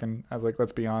was talking, I was like,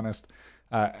 let's be honest,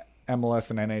 MLS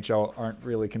and NHL aren't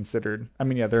really considered. I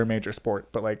mean, yeah, they're a major sport,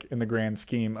 but like in the grand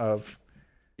scheme of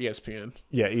ESPN.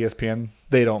 Yeah, ESPN,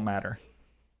 they don't matter.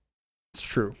 It's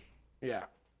true. Yeah.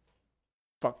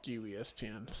 Fuck you,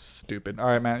 ESPN. Stupid. All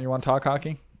right, Matt, you want to talk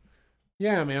hockey?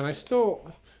 Yeah, man.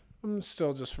 I'm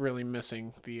still just really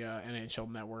missing the NHL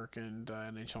Network and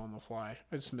NHL on the Fly.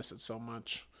 I just miss it so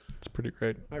much. It's pretty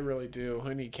great. I really do.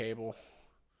 I need cable.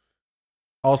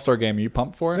 All-Star Game, are you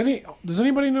pumped for it? Does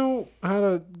anybody know how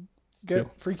to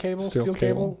get free cable? Steel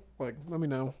cable? Like, let me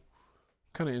know. I'm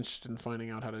kind of interested in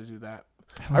finding out how to do that.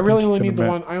 I only need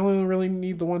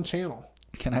the one channel.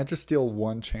 Can I just steal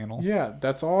one channel? Yeah,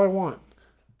 that's all I want.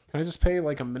 Can I just pay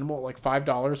like a minimal, like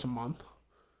 $5 a month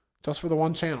just for the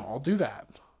one channel? I'll do that.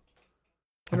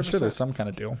 100%. I'm sure there's some kind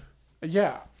of deal.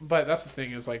 Yeah, but that's the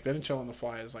thing is like the NHL on the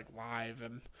Fly is like live,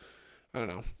 and I don't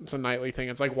know. It's a nightly thing.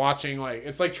 It's like watching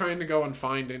it's like trying to go and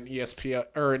find an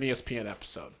ESPN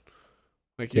episode.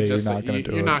 Like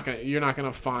you're not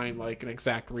gonna find like an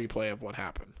exact replay of what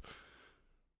happened.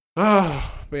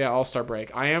 Oh, but yeah, All-Star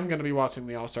break. I am gonna be watching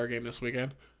the All-Star Game this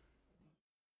weekend.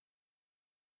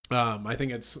 I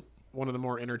think it's one of the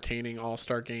more entertaining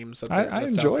All-Star games that's I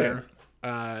enjoy out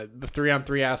there. The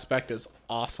 3-on-3 aspect is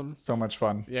awesome. So much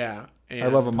fun. Yeah. I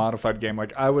love a modified game.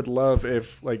 Like I would love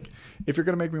if you're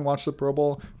gonna make me watch the Pro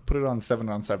Bowl, put it on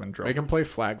 7-on-7 drill. They can play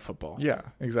flag football. Yeah,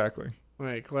 exactly.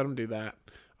 Like let them do that.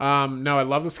 No, I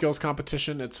love the skills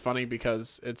competition. It's funny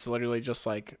because it's literally just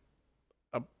like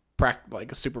a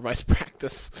supervised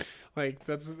practice. Like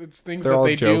it's things They're that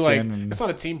they do. Like and... it's not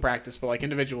a team practice, but like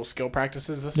individual skill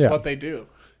practices. This is what they do,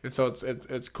 and so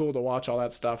it's cool to watch all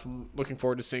that stuff. I'm looking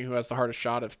forward to seeing who has the hardest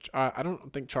shot. If I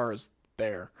don't think Char is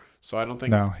there, so I don't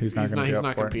think he's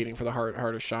not competing for the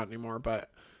hardest shot anymore. But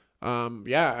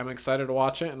yeah, I'm excited to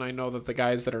watch it, and I know that the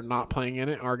guys that are not playing in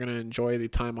it are going to enjoy the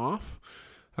time off.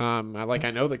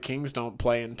 I know the Kings don't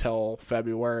play until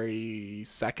February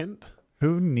 2nd.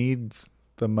 Who needs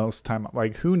the most time?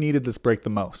 Like, who needed this break the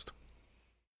most?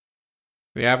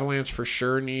 The Avalanche for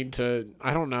sure need to.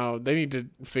 I don't know. They need to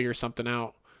figure something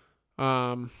out.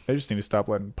 They just need to stop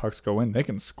letting pucks go in. They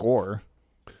can score,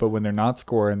 but when they're not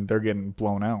scoring, they're getting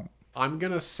blown out. I'm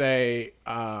gonna say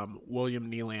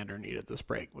William Nylander needed this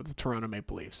break with the Toronto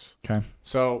Maple Leafs. Okay.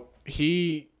 So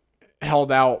he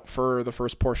held out for the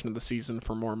first portion of the season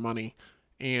for more money,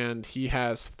 and he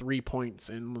has 3 points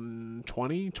in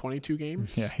 22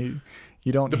 games. Yeah,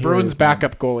 you don't. The hear Bruins' his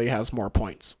backup goalie has more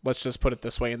points. Let's just put it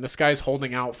this way. And this guy's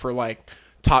holding out for like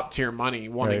top tier money,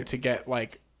 wanting Right. to get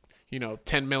like,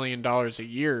 $10 million a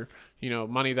year,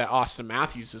 money that Austin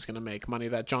Matthews is going to make, money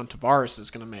that John Tavares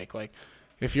is going to make. Like,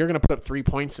 if you're going to put up 3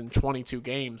 points in 22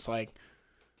 games, like,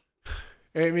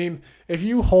 I mean, if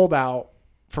you hold out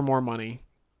for more money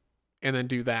and then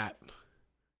do that,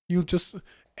 you're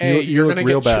You look going to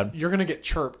real bad. you're going to get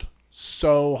chirped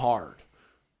so hard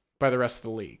by the rest of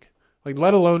the league. Like,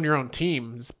 let alone your own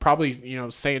team. It's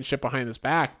probably, saying shit behind his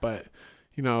back, but,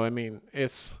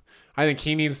 I think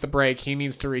he needs the break. He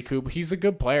needs to recoup. He's a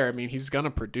good player. I mean, he's going to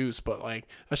produce, but, like,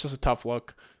 that's just a tough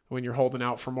look when you're holding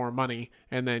out for more money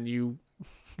and then you're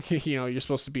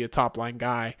supposed to be a top line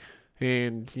guy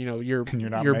and, you're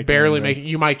not barely making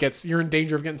you're in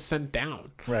danger of getting sent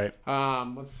down. Right.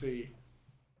 Let's see.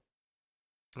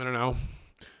 I don't know.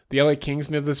 The LA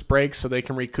Kings need this break so they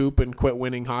can recoup and quit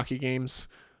winning hockey games.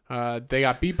 They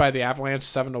got beat by the Avalanche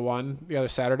 7-1 the other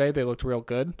Saturday. They looked real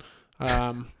good.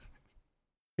 But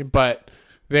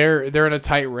they're in a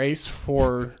tight race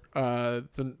for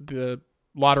the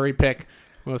lottery pick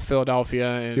with Philadelphia.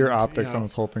 And Your optics on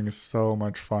this whole thing is so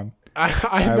much fun.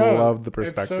 I know. love the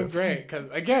perspective. It's so great because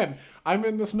again, I'm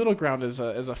in this middle ground as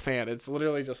a fan. It's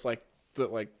literally just like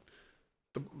the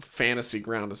fantasy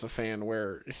ground as a fan,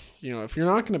 where if you're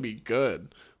not going to be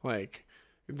good, like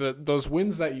those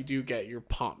wins that you do get, you're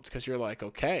pumped because you're like,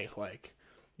 okay, like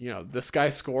this guy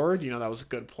scored. That was a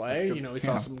good play. We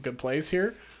saw some good plays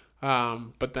here.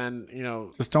 But then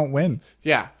Just don't win.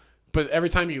 yeah. But every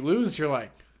time you lose, you're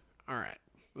like, all right,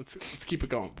 let's keep it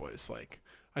going, boys. Like,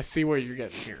 I see where you're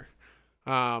getting here.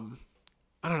 I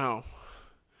don't know.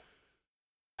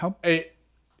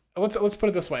 Let's put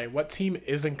it this way: what team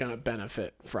isn't going to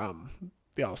benefit from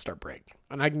the All-Star break?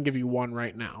 And I can give you one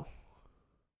right now.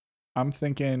 I'm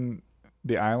thinking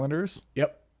the Islanders.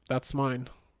 Yep, that's mine.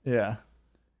 Yeah.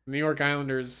 New York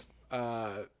Islanders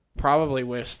probably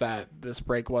wish that this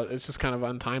break it's just kind of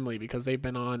untimely because they've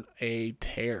been on a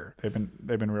tear. They've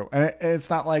been real, and it's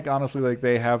not like, honestly, like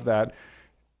they have that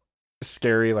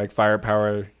scary like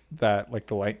firepower that like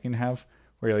the Lightning have,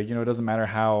 where like it doesn't matter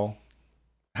how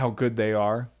good they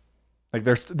are, like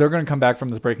they're going to come back from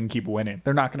this break and keep winning.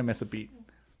 They're not going to miss a beat.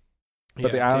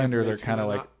 But the Islanders are kind of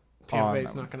like Tampa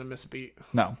Bay's not going to miss a beat.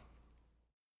 No.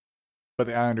 But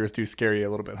the Islanders do scare you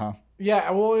a little bit, huh?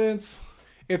 Yeah, well,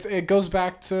 it goes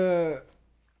back to,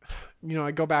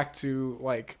 I go back to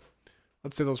like,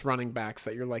 let's say those running backs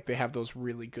that you're like, they have those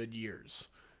really good years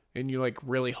and you like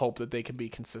really hope that they can be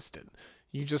consistent.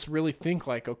 You just really think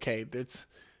like, okay,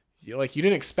 you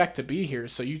didn't expect to be here.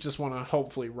 So you just want to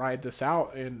hopefully ride this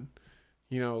out and,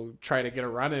 try to get a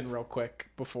run in real quick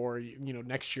before,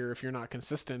 next year, if you're not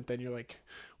consistent, then you're like,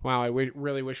 wow, I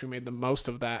really wish we made the most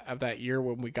of that year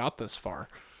when we got this far.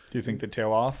 Do you think they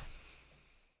tail off?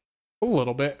 A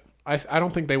little bit. I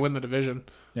don't think they win the division.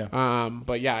 Yeah.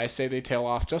 But yeah, I say they tail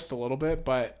off just a little bit,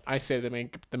 but I say they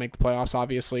make the playoffs,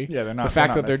 obviously. Yeah, they're not. The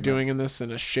fact that they're doing this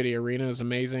in a shitty arena is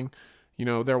amazing.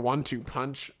 Their 1-2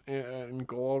 punch in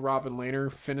goal, Robin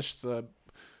Lehner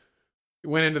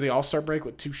went into the All-Star break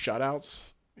with 2 shutouts.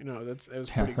 It was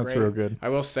pretty great. That's real good. I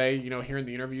will say, hearing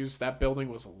the interviews, that building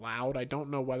was loud. I don't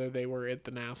know whether they were at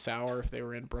the Nassau or if they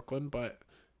were in Brooklyn, but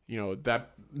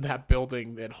that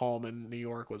building at home in New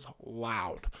York was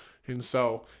loud. And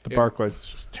so the Barclays is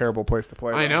just a terrible place to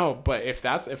play. I know, but if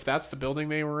that's the building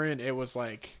they were in, it was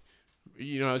like,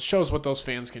 it shows what those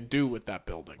fans can do with that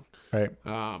building. Right.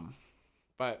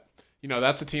 But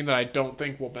that's a team that I don't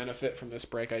think will benefit from this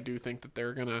break. I do think that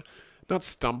they're gonna not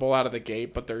stumble out of the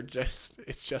gate, but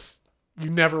it's just you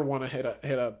never want to hit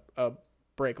a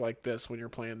break like this when you're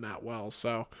playing that well.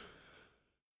 So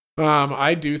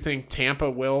I do think Tampa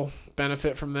will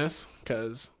benefit from this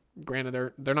because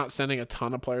granted they're not sending a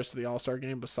ton of players to the All-Star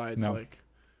game besides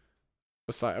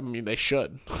I mean they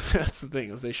should. That's the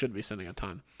thing, is they should be sending a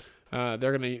ton.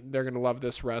 They're gonna love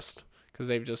this rest because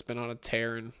they've just been on a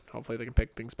tear and hopefully they can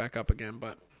pick things back up again.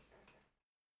 But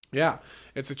yeah,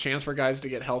 it's a chance for guys to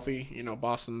get healthy.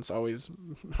 Boston's always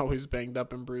banged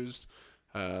up and bruised.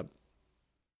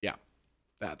 Yeah,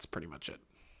 that's pretty much it.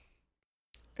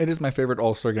 It is my favorite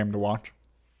All-Star game to watch.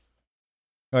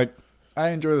 Like, I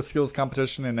enjoy the skills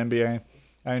competition in NBA.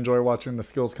 I enjoy watching the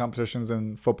skills competitions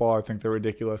in football. I think they're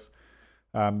ridiculous.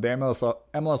 The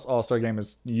MLS All-Star game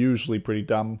is usually pretty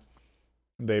dumb.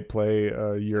 They play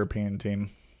a European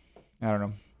team. I don't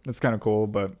know. It's kind of cool,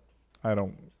 but I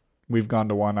don't. We've gone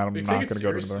to one. I'm not going to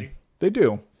go to another. They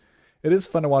do. It is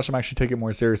fun to watch them actually take it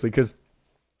more seriously because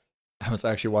I was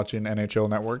actually watching NHL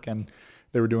Network and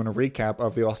they were doing a recap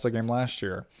of the All-Star game last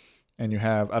year. And you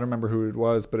have, I don't remember who it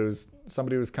was, but it was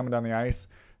somebody who was coming down the ice.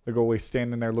 The goalie's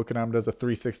standing there looking at him, does a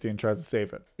 360 and tries to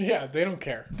save it. Yeah, they don't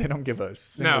care. They don't give a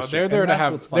single shit. They're there to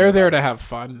have. They're there to have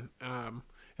fun. And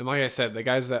like I said, the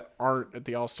guys that aren't at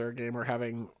the All-Star game are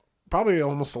having probably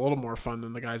almost a little more fun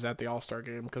than the guys at the All-Star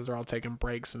game because they're all taking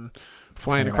breaks and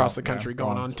flying across the country,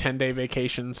 going on 10-day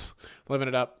vacations, living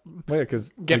it up. Well, yeah,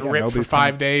 because getting ripped for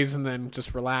 5 days and then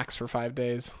just relax for 5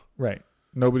 days. Right.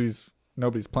 Nobody's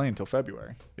playing until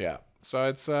February. Yeah. So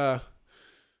it's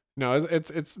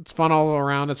it's fun all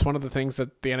around. It's one of the things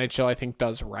that the NHL I think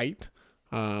does right.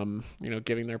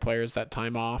 Giving their players that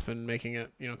time off and making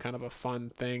it, kind of a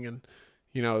fun thing. And,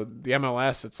 the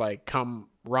MLS, it's like come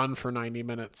run for 90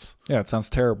 minutes. Yeah, it sounds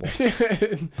terrible.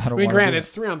 I mean, granted,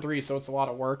 it's 3-on-3, so it's a lot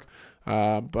of work.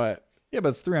 But yeah, but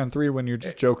it's 3-on-3 when you're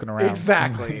just joking around.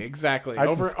 Exactly.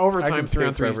 Overtime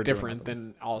 3-on-3 is different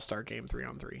than All-Star game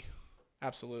 3-on-3.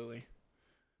 Absolutely.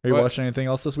 Are you watching anything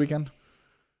else this weekend?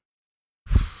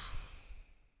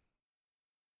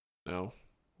 No.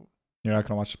 You're not going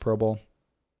to watch the Pro Bowl?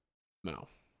 No.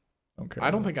 Okay.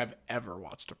 I don't think I've ever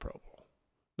watched a Pro Bowl.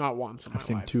 Not once in my life. I've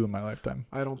seen 2 in my lifetime.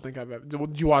 I don't think I've ever.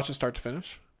 Did you watch it start to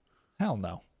finish? Hell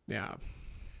no. Yeah.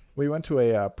 We went to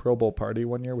a Pro Bowl party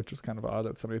one year, which was kind of odd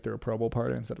that somebody threw a Pro Bowl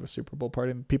party instead of a Super Bowl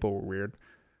party. And people were weird.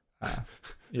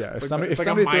 Yeah, it's like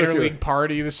a minor league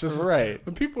party. That's just right.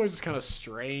 When people are just kind of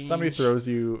strange. Somebody throws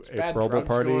you a Pro Bowl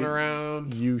party. Going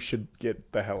around. You should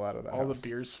get the hell out of that. All the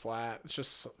beer's flat. It's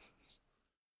just.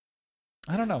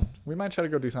 I don't know. We might try to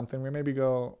go do something. We maybe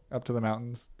go up to the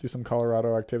mountains, do some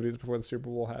Colorado activities before the Super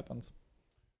Bowl happens.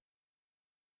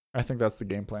 I think that's the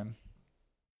game plan.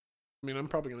 I mean, I'm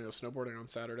probably going to go snowboarding on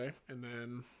Saturday. And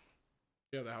then,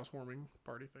 the housewarming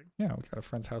party thing. Yeah, we got a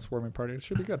friend's housewarming party. It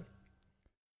should be good.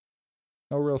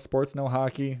 No real sports, no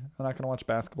hockey. I'm not going to watch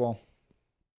basketball.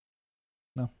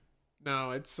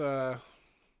 No, it's, I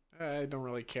don't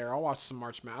really care. I'll watch some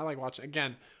March Madness.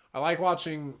 I like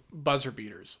watching buzzer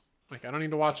beaters. Like, I don't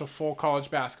need to watch a full college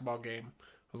basketball game.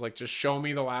 I was like, just show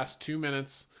me the last 2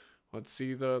 minutes. Let's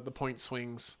see the point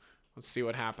swings. Let's see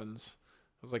what happens.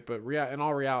 I was like, but in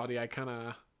all reality, I kind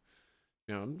of,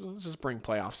 let's just bring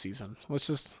playoff season. Let's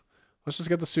just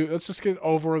get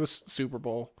over the Super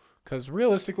Bowl. Because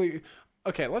realistically,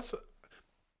 okay, let's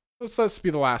be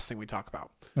the last thing we talk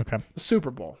about. Okay. The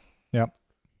Super Bowl. Yep.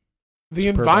 The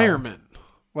environment.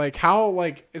 Like how,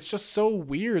 it's just so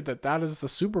weird that is the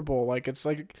Super Bowl. Like, it's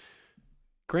like,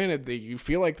 granted, you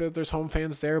feel like that there's home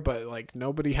fans there, but like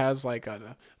nobody has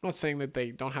I'm not saying that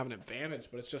they don't have an advantage,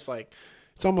 but it's just like,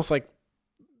 it's almost like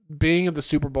being at the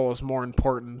Super Bowl is more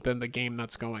important than the game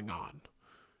that's going on.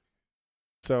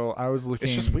 So I was looking.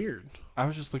 It's just weird. I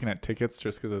was just looking at tickets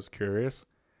just because I was curious.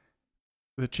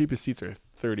 The cheapest seats are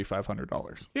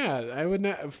 $3,500. Yeah, I would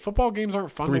not. Football games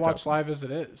aren't fun 3, to watch live as it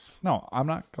is. No, I'm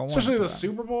not going. Especially the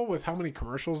Super Bowl with how many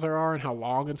commercials there are and how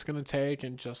long it's going to take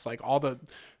and just like all the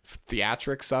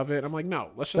theatrics of it. I'm like,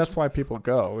 no, let's just. That's why people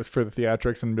go is for the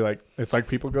theatrics and be like, it's like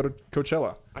people go to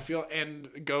Coachella. I feel and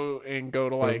go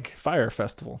to like Fire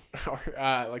Festival or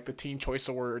like the Teen Choice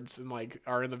Awards and like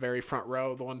are in the very front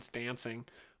row, the ones dancing.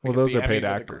 Well, those are paid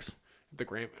actors. The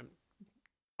Grand.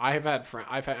 I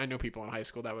know people in high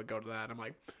school that would go to that. I'm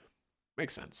like,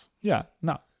 makes sense. Yeah,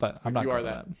 no, but I'm not. You are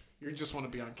that. You just want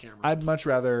to be on camera. I'd much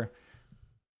rather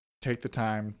take the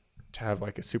time to have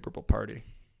like a Super Bowl party,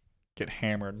 get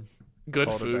hammered,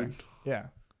 good food, yeah,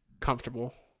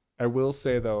 comfortable. I will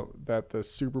say though that the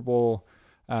Super Bowl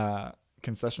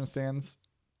concession stands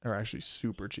are actually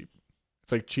super cheap.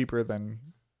 It's like cheaper than.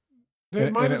 They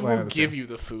might as well give you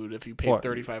the food if you paid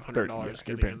 $3,500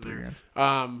 to get in there.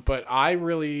 But I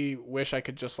really wish I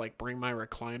could just like bring my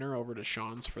recliner over to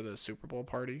Sean's for the Super Bowl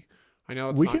party. I know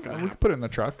we can put it in the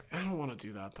truck. I don't want to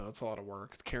do that though. It's a lot of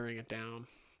work carrying it down.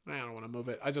 I don't want to move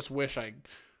it. I just wish I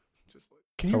just.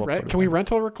 Can we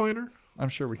rent a recliner? I'm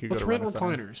sure we could. Let's rent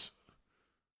recliners.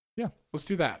 Yeah, let's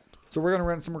do that. So we're gonna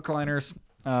rent some recliners.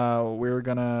 We're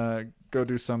gonna go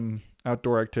do some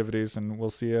outdoor activities, and we'll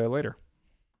see you later.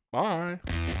 Bye.